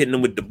his wife hitting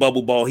him with the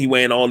bubble ball. He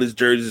wearing all his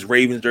jerseys,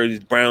 Ravens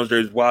jerseys, Browns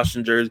jerseys,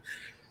 Washington jerseys.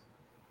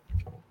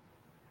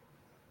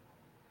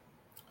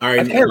 All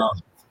right.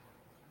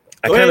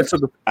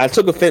 I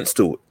took offense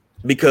to it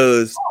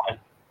because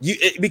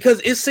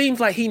because it seems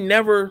like he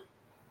never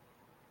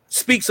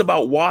speaks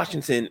about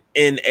Washington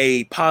in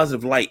a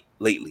positive light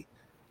lately.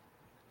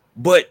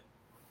 But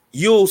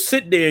you'll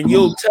sit there and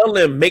you'll tell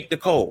them make the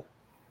call.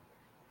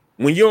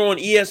 When you're on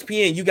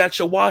ESPN, you got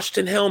your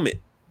Washington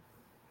helmet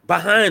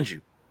behind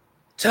you,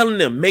 telling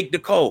them make the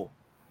call.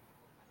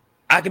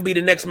 I can be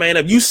the next man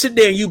up. You sit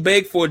there and you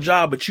beg for a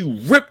job, but you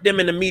rip them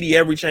in the media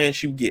every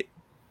chance you get.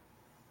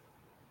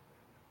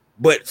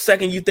 But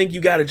second, you think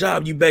you got a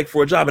job, you beg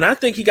for a job. And I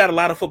think he got a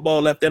lot of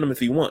football left in him if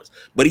he wants.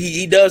 But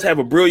he does have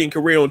a brilliant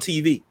career on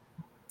TV.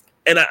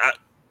 And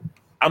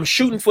I'm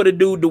shooting for the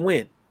dude to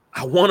win.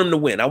 I want him to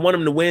win. I want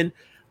him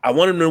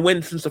to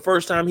win since the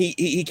first time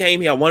he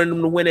came here. I wanted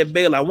him to win at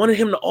Baylor. I wanted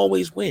him to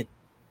always win.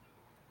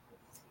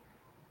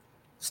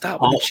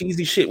 Stop with the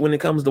cheesy shit when it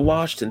comes to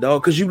Washington,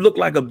 dog, because you look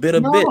like a bitter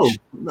bitch.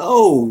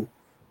 No,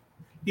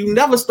 you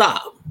never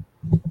stop.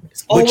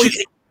 It's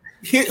always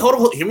hold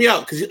on, hear me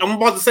out, because I'm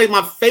about to say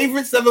my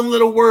favorite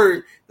 7-letter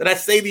word that I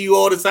say to you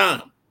all the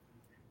time: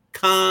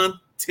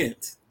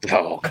 content.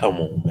 Oh, come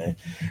on, man.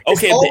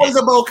 Okay, it's always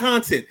about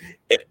content.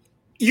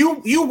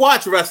 You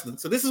watch wrestling,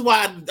 so this is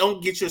why I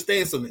don't get your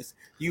stance on this.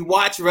 You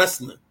watch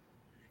wrestling,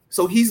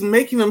 so he's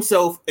making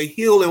himself a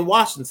heel in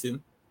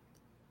Washington.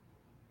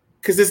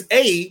 Because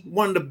it's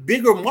one of the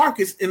bigger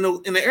markets in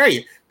the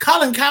area.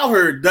 Colin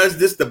Cowherd does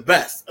this the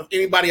best of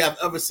anybody I've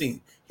ever seen.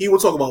 He will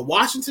talk about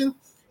Washington,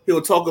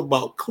 he'll talk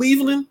about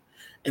Cleveland,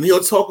 and he'll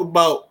talk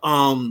about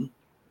I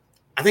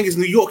think it's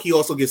New York. He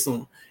also gets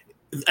on.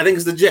 I think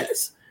it's the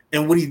Jets.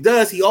 And when he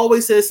does, he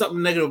always says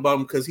something negative about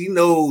them because he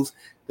knows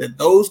that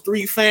those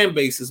 3 fan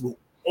bases will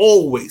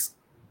always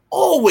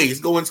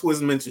go into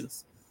his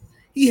mentions.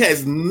 He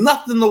has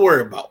nothing to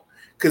worry about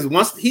because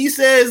once he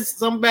says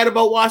something bad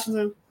about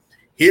Washington,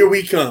 here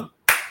we come,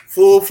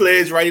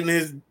 full-fledged right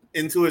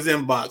into his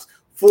inbox,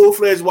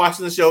 full-fledged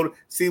watching the show,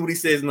 see what he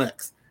says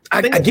next.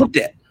 I get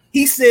that.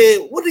 He said,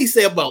 what did he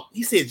say about?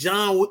 He said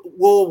John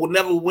Wall will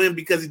never win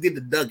because he did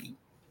the Dougie,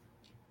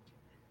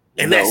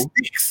 and that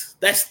sticks.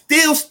 That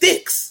still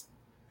sticks.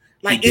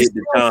 Like it's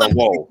still something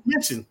people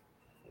mention.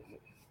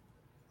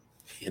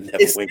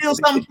 It's still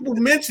something people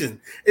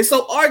mention. And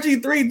so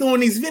RG3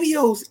 doing these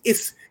videos,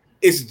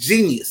 it's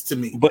genius to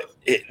me. But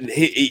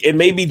it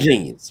may be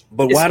genius.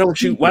 But why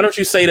don't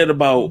you say that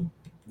about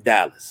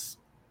Dallas?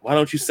 Why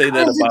don't you say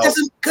that about?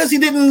 Because he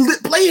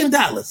didn't play in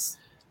Dallas.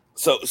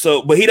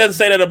 So, but he doesn't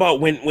say that about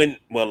when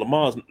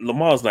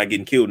Lamar's not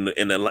getting killed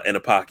in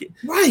the pocket,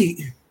 right?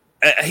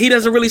 He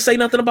doesn't really say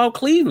nothing about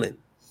Cleveland.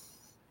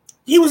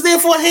 He was there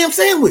for a ham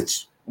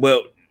sandwich.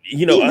 Well,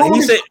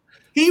 he said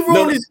he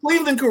ruined his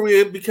Cleveland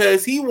career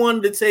because he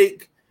wanted to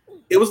take.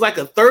 It was like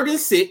a 3rd and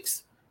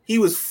 6.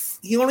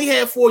 He only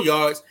had 4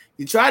 yards.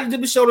 He tried to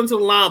dip his shoulder into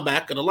the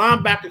linebacker. The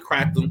linebacker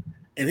cracked him,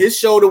 and his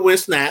shoulder went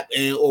snap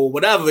or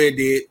whatever it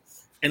did,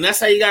 and that's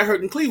how he got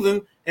hurt in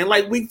Cleveland in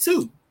like week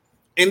 2.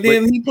 And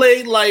then he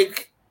played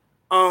like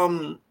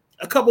a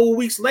couple of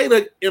weeks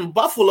later in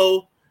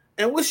Buffalo.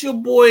 And what's your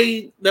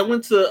boy that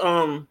went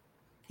to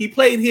he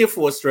played here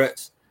for a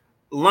stretch,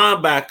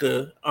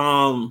 linebacker.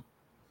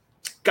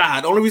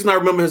 God, the only reason I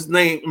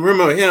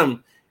remember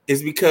him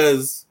is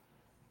because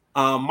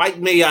Mike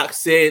Mayock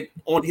said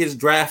on his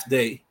draft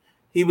day,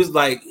 he was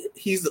like,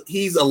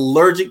 he's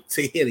allergic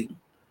to hitting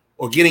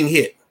or getting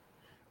hit.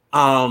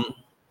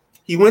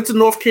 He went to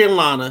North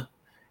Carolina.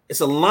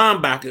 It's a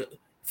linebacker,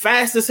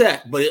 fast as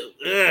heck, but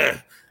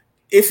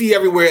iffy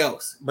everywhere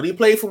else. But he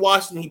played for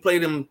Washington. He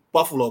played in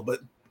Buffalo.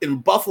 But in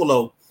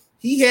Buffalo,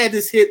 he had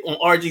this hit on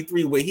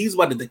RG3 where he's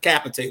about to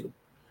decapitate him.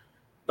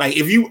 Like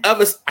if you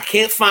ever, I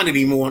can't find it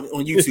anymore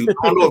on YouTube.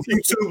 I don't know if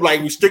YouTube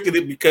like restricted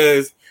it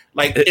because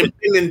like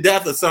impending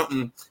death or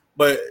something,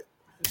 but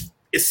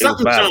it's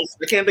something Johnson.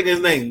 I can't think of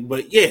his name,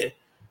 but yeah.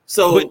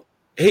 So but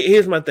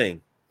here's my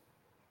thing.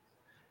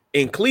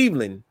 In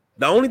Cleveland,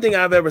 the only thing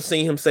I've ever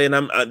seen him say,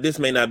 and this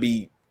may not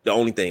be the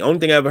only thing. Only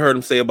thing I ever heard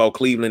him say about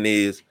Cleveland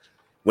is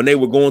when they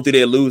were going through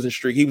their losing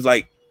streak, he was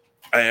like,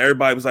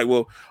 everybody was like,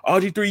 well,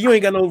 RG3, you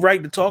ain't got no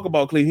right to talk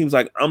about Cleveland. He was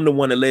like, I'm the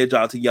one that led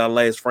y'all to y'all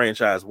last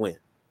franchise win.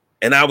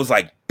 And I was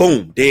like,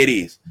 boom, there it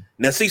is.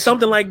 Now, see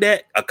something like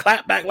that, a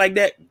clap back like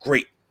that,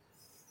 great.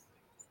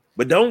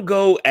 But don't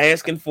go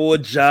asking for a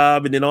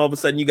job and then all of a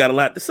sudden you got a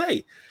lot to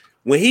say.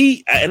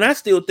 And I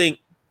still think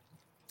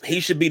he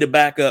should be the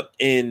backup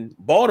in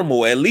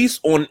Baltimore, at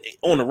least on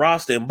the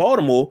roster in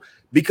Baltimore,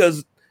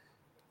 because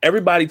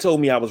everybody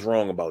told me I was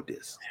wrong about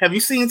this. Have you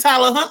seen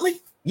Tyler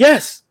Huntley?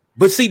 Yes.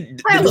 But see,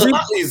 Tyler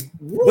Huntley's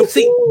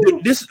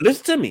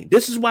listen to me.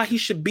 This is why he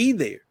should be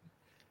there.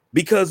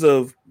 Because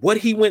of what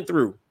he went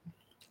through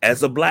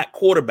as a black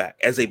quarterback,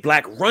 as a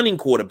black running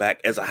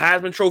quarterback, as a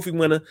Heisman Trophy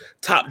winner,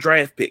 top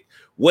draft pick,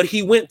 what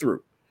he went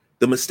through,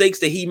 the mistakes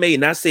that he made.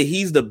 And I say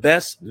he's the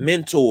best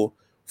mentor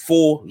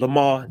for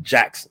Lamar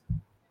Jackson.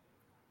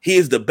 He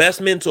is the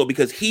best mentor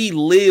because he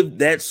lived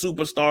that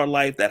superstar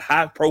life, that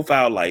high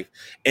profile life,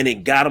 and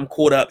it got him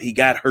caught up. He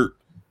got hurt.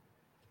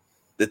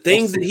 The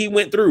things that he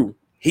went through,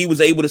 he was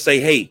able to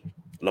say, hey,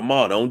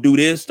 Lamar, don't do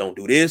this.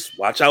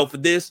 Watch out for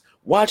this.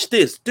 Watch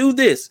this. Do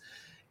this.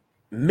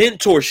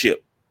 mentorship.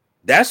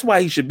 That's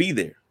why he should be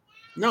there.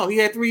 No, he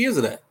had 3 years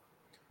of that.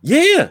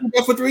 Yeah.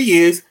 For 3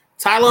 years.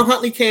 Tyler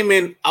Huntley came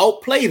in,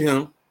 outplayed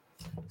him.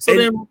 So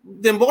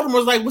then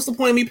Baltimore's like, what's the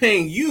point of me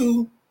paying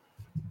you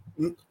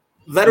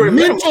veteran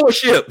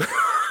mentorship?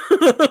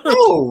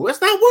 No,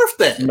 it's not worth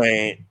that.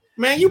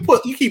 Man, you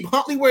keep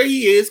Huntley where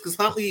he is, because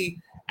Huntley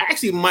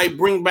actually might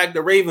bring back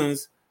the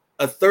Ravens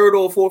a 3rd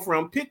or 4th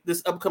round pick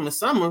this upcoming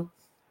summer,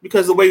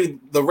 because the way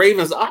the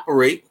Ravens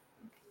operate,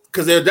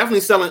 because they're definitely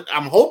selling.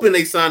 I'm hoping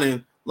they sign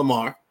in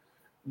Lamar.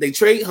 They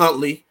trade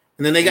Huntley,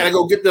 and then they got to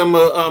go get them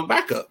a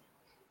backup.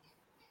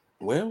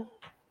 Well,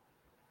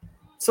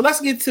 so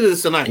let's get to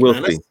this tonight. We'll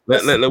see.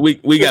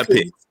 We got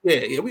picks.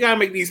 Yeah, we got to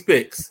make these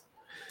picks.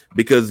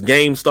 Because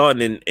game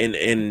starting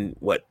in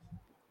what,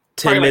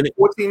 10 minutes?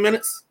 Like 14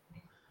 minutes.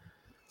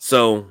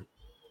 So, all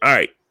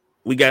right.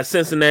 We got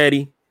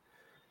Cincinnati.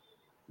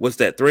 What's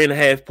that?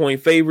 3.5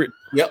 point favorite.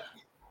 Yep.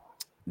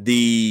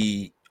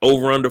 The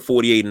over under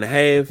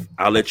 48.5.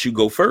 I'll let you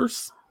go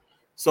first.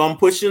 So I'm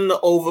pushing the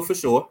over for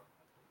sure.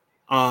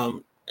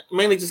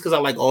 Mainly just because I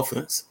like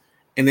offense.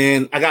 And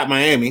then I got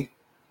Miami.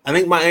 I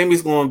think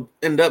Miami's going to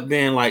end up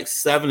being like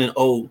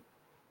 7-0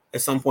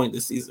 at some point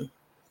this season.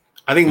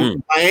 I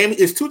think Miami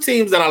is 2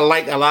 teams that I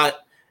like a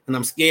lot, and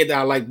I'm scared that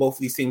I like both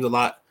of these teams a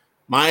lot.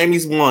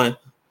 Miami's one,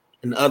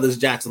 and the other's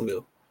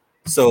Jacksonville.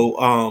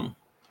 So,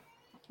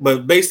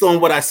 but based on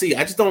what I see,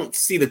 I just don't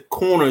see the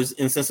corners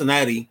in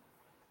Cincinnati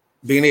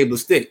being able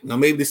to stick. Now,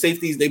 maybe the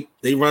safeties,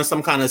 they run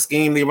some kind of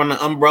scheme. They run an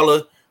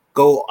umbrella,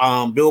 go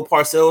Bill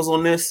Parcells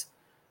on this,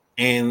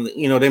 and,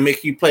 they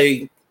make you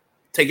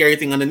take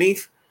everything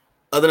underneath.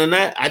 Other than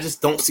that, I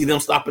just don't see them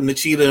stopping the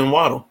Cheetah and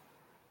Waddle.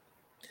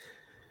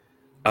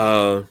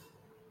 I'm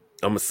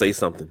going to say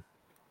something.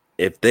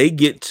 If they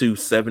get to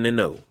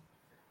 7-0,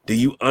 do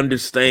you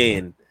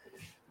understand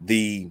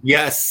the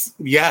yes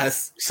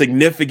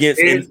significance?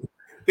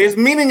 There's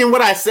meaning in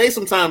what I say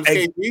sometimes,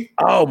 KG.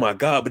 Oh, my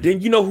God. But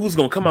then you know who's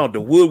going to come out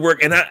the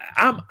woodwork, and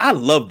I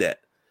love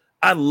that.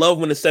 I love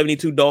when the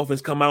 72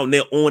 Dolphins come out and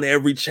they're on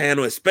every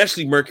channel,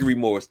 especially Mercury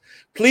Morris.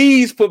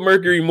 Please put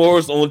Mercury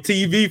Morris on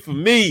TV for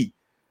me.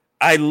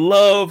 I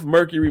love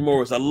Mercury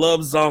Morris. I love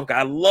Zonka.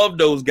 I love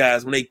those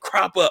guys when they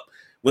crop up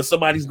when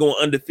somebody's going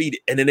undefeated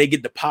and then they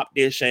get to pop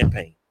their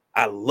champagne.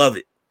 I love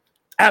it.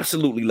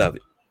 Absolutely love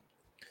it.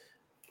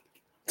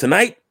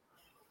 Tonight,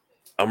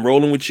 I'm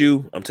rolling with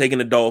you. I'm taking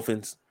the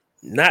Dolphins.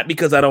 Not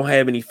because I don't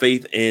have any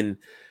faith in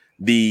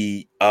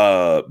the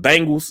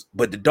Bengals,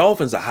 but the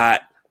Dolphins are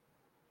hot.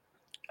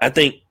 I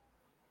think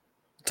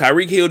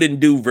Tyreek Hill didn't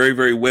do very,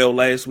 very well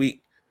last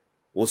week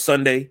or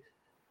Sunday.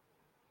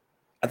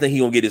 I think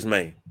he's going to get his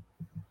man.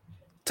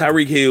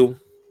 Tyreek Hill,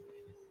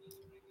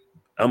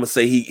 I'm gonna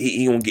say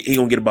he gonna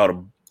get about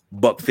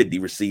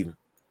 $150 receiving.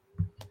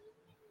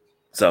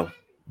 So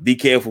be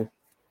careful.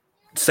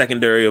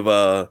 Secondary of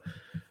the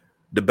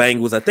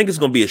Bengals. I think it's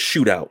gonna be a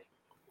shootout.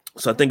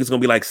 So I think it's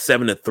gonna be like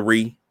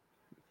 7-3.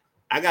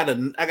 I got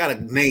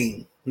a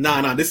name.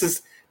 No, this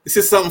is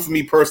something for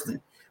me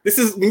personally. This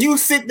is when you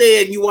sit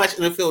there and you watch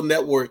NFL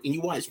Network and you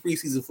watch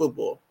preseason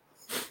football.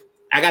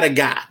 I got a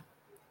guy.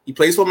 He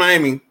plays for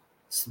Miami.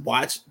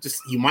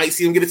 You might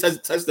see him get a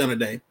touchdown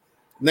today.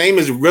 Name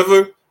is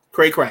River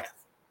Craycraft.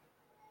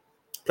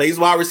 Plays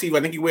wide receiver. I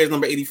think he wears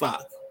number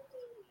 85.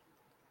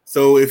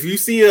 So if you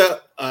see a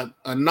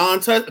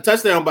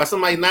non-touchdown by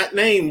somebody not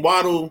named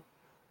Waddle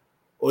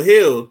or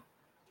Hill,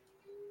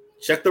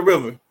 check the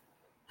River.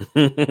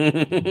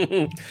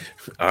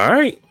 All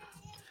right.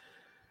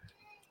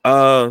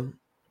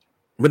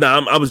 But no,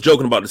 I was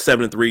joking about the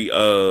 7-3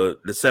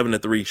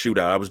 shootout.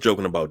 I was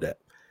joking about that.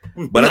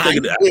 But I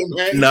think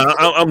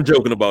I'm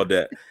joking about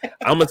that.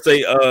 I'm gonna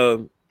say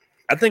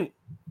I think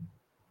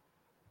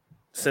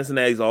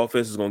Cincinnati's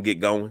offense is gonna get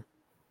going,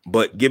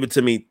 but give it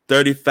to me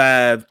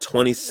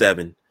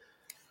 35-27.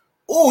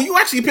 Oh, you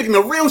actually picking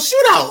a real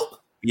shootout?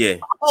 Yeah.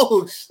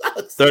 Oh,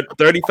 shucks.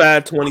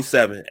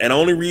 35-27. And the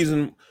only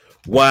reason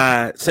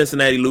why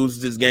Cincinnati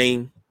loses this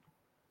game,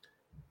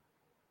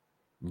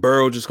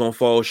 Burrow just gonna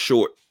fall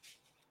short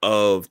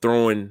of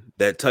throwing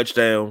that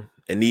touchdown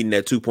and needing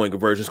that 2-point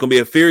conversion. It's going to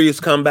be a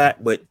furious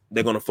comeback, but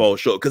they're going to fall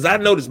short. Because I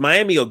noticed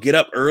Miami will get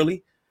up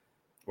early,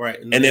 right?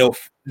 And they'll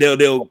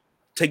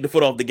take the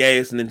foot off the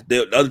gas, and then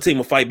the other team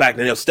will fight back,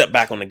 and they'll step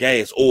back on the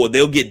gas. Or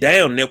they'll get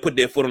down, and they'll put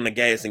their foot on the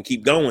gas and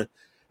keep going,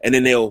 and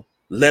then they'll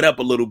let up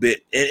a little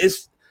bit. And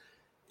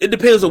it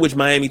depends on which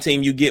Miami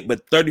team you get,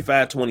 but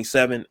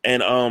 35-27.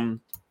 And I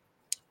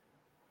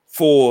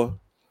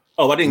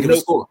didn't get a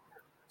score.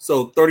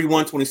 So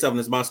 31-27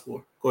 is my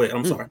score. Go ahead.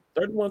 I'm sorry.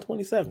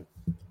 31-27.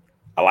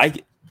 I like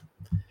it.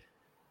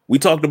 We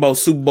talked about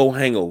Super Bowl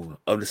hangover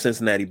of the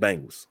Cincinnati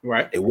Bengals.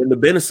 Right. It wouldn't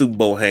have been a Super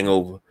Bowl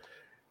hangover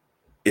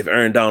if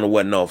Aaron Donald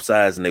wasn't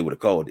offsides and they would have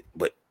called it.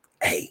 But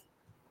hey.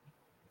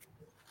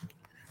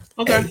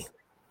 Okay.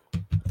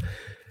 Hey.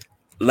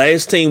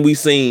 Last team we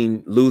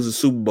seen lose a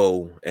Super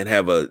Bowl and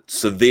have a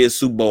severe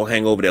Super Bowl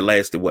hangover that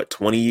lasted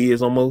 20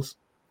 years almost?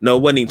 No,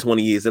 it wasn't even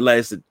 20 years. It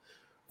lasted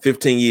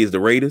 15 years. The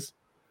Raiders.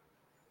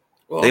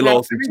 Well, They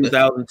lost in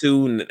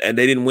 2002, and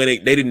they didn't win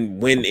it. They didn't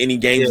win any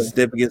games of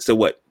significance to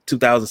what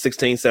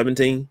 2016,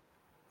 17.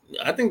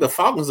 I think the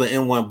Falcons are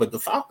in one, but the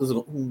Falcons.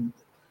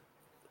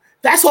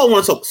 That's what I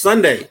want to talk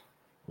Sunday.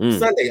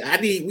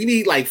 Sunday, we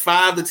need like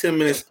 5 to 10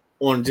 minutes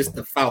on just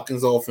the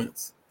Falcons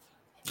offense.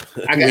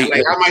 I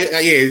might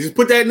just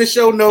put that in the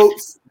show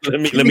notes. Let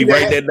me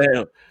write that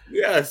down.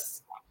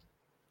 Yes,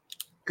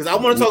 because I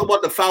want to talk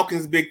about the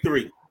Falcons' big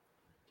three,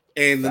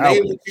 and the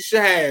name that you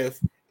should have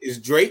is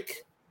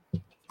Drake,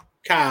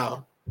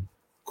 Kyle,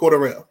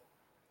 Cordarrelle.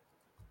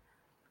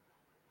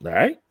 All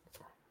right.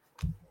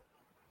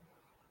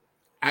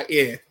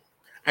 I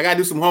gotta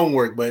do some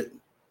homework, but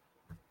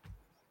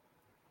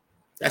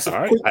that's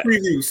a quick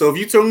preview. So if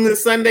you tune in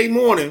this Sunday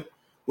morning,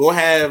 we'll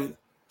have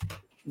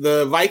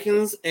the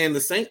Vikings and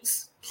the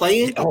Saints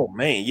playing. Oh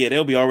man, yeah,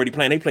 they'll be already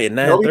playing. They play at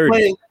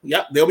 9:30.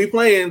 Yep, they'll be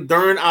playing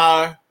during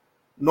our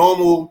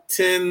normal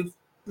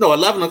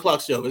 11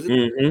 o'clock show. Is it?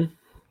 Mm-hmm.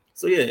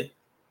 So yeah.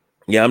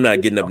 Yeah, I'm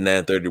not getting up at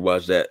 9:30 to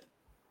watch that.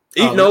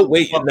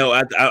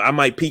 I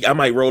might peek. I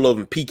might roll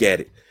over and peek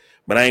at it,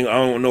 but I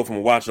don't know if I'm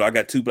gonna watch it. I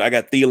got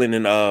Thielen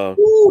and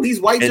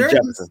these white jerseys.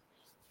 Jefferson.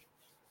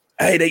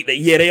 Hey,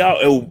 they are.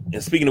 Oh,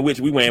 and speaking of which,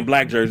 we wearing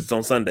black jerseys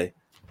on Sunday.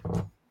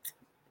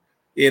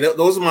 Yeah,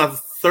 those are my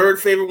third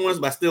favorite ones,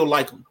 but I still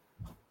like them.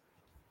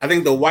 I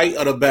think the white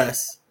are the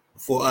best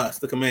for us,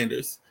 the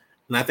Commanders,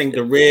 and I think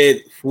the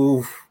red.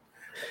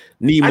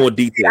 Need more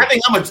detail. I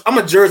think I'm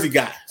a jersey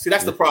guy. See,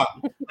 that's the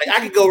problem. Like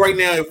I could go right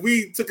now if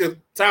we took a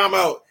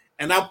timeout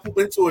and I put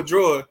into a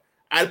drawer,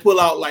 I'd pull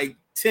out like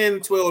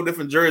 10, 12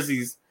 different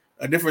jerseys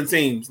of different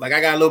teams. Like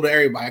I got a little bit of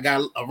everybody. I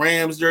got a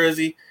Rams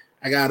jersey.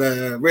 I got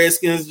a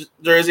Redskins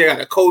jersey. I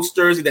got a Colts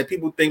jersey that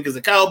people think is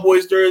a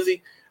Cowboys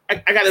jersey. I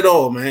got it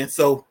all, man.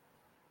 So,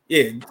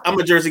 yeah, I'm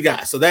a jersey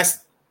guy. So let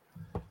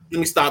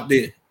me stop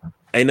there.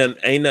 Ain't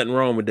nothing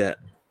wrong with that.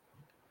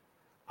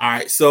 All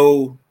right.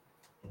 So,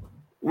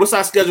 what's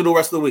our schedule the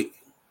rest of the week?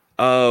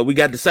 We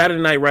got the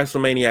Saturday Night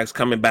WrestleManiacs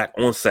coming back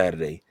on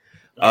Saturday.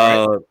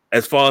 Right.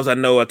 As far as I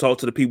know, I talked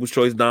to the People's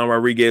Choice, Don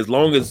Rodriguez. As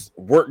long as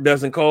work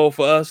doesn't call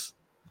for us,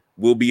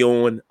 we'll be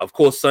on. Of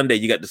course, Sunday,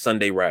 you got the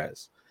Sunday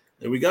Rise.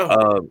 There we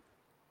go.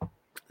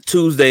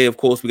 Tuesday, of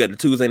course, we got the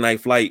Tuesday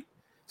Night Flight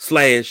 /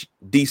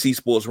 DC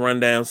Sports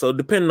Rundown. So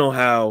depending on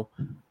how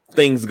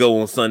things go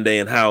on Sunday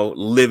and how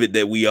livid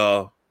that we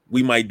are,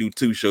 we might do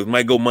 2 shows.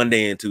 Might go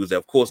Monday and Tuesday.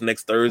 Of course,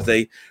 next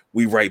Thursday,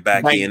 we right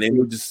back in. And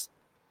we'll just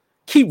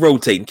keep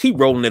rotating, keep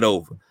rolling it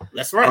over.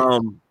 That's right.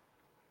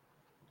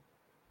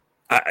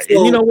 And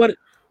you know what?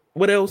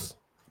 What else?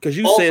 Because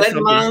you said something.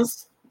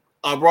 Headlines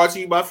are brought to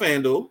you by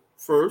FanDuel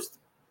first.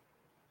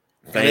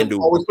 FanDuel.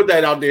 Always put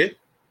that out there.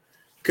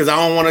 Because I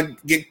don't want to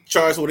get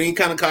charged with any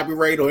kind of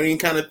copyright or any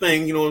kind of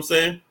thing, you know what I'm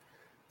saying?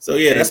 So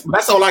yeah,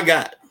 that's all I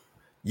got.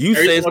 You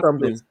said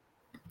something.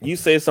 You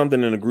said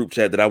something in the group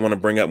chat that I want to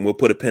bring up, and we'll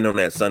put a pin on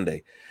that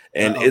Sunday.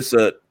 And it's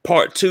a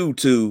part 2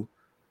 to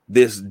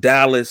this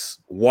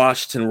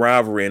Dallas-Washington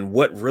rivalry and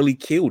what really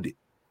killed it.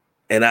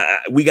 And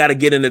we got to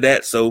get into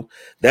that. So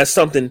that's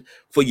something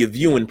for your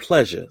viewing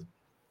pleasure.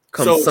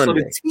 Sunday. So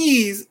the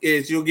tease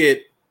is you'll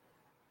get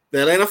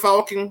the Atlanta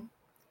Falcons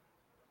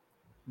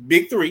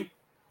big 3.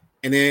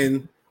 And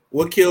then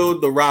what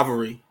killed the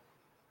rivalry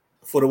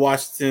for the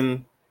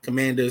Washington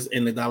Commanders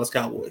and the Dallas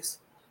Cowboys?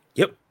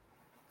 Yep.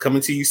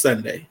 Coming to you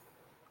Sunday.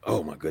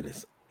 Oh, my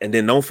goodness. And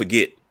then don't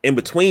forget, in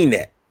between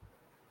that,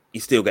 you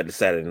still got the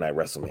Saturday Night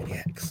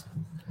WrestleManiacs.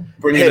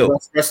 Bringing the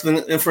best wrestling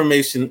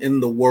information in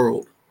the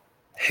world.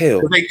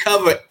 Hell. They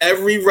cover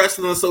every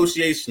wrestling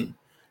association.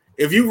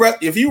 If you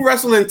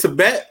wrestle in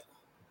Tibet,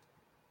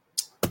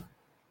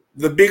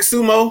 the Big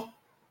Sumo,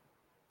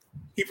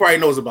 he probably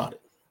knows about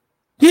it.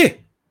 Yeah.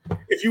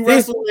 If you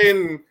wrestle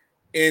in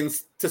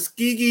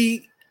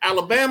Tuskegee,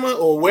 Alabama,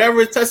 or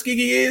wherever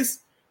Tuskegee is,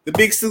 the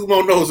Big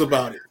Sumo knows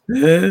about it.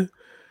 Yeah.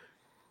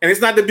 And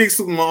it's not the Big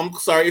Sumo. I'm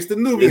sorry, it's the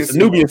Nubian. It's the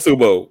Nubian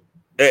Sumo,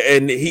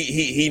 and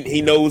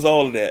he knows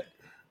all of that.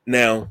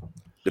 Now,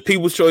 the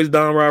People's Choice,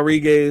 Don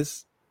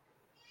Rodriguez,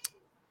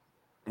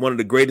 one of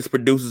the greatest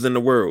producers in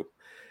the world.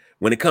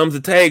 When it comes to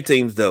tag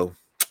teams, though.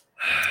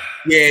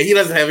 Yeah, he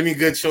doesn't have any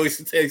good choice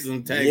to take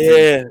some tag team.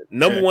 Yeah,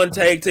 number 1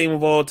 tag team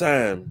of all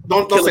time.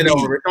 Don't say that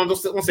over it.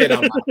 Don't say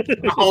that.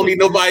 I don't need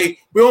nobody.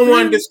 We don't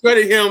want to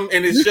discredit him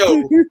and his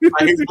show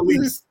by his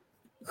beliefs.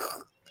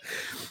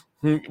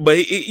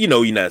 But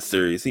you're not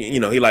serious. He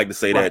like to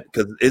say that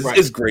because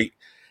it's great,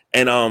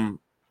 and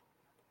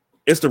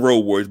it's the Road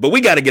Warriors. But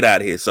we got to get out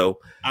of here. So,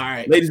 all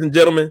right, ladies and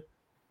gentlemen,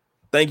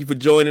 thank you for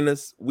joining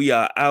us. We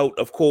are out.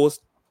 Of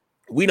course,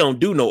 we don't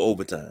do no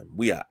overtime.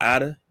 We are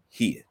out of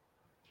here.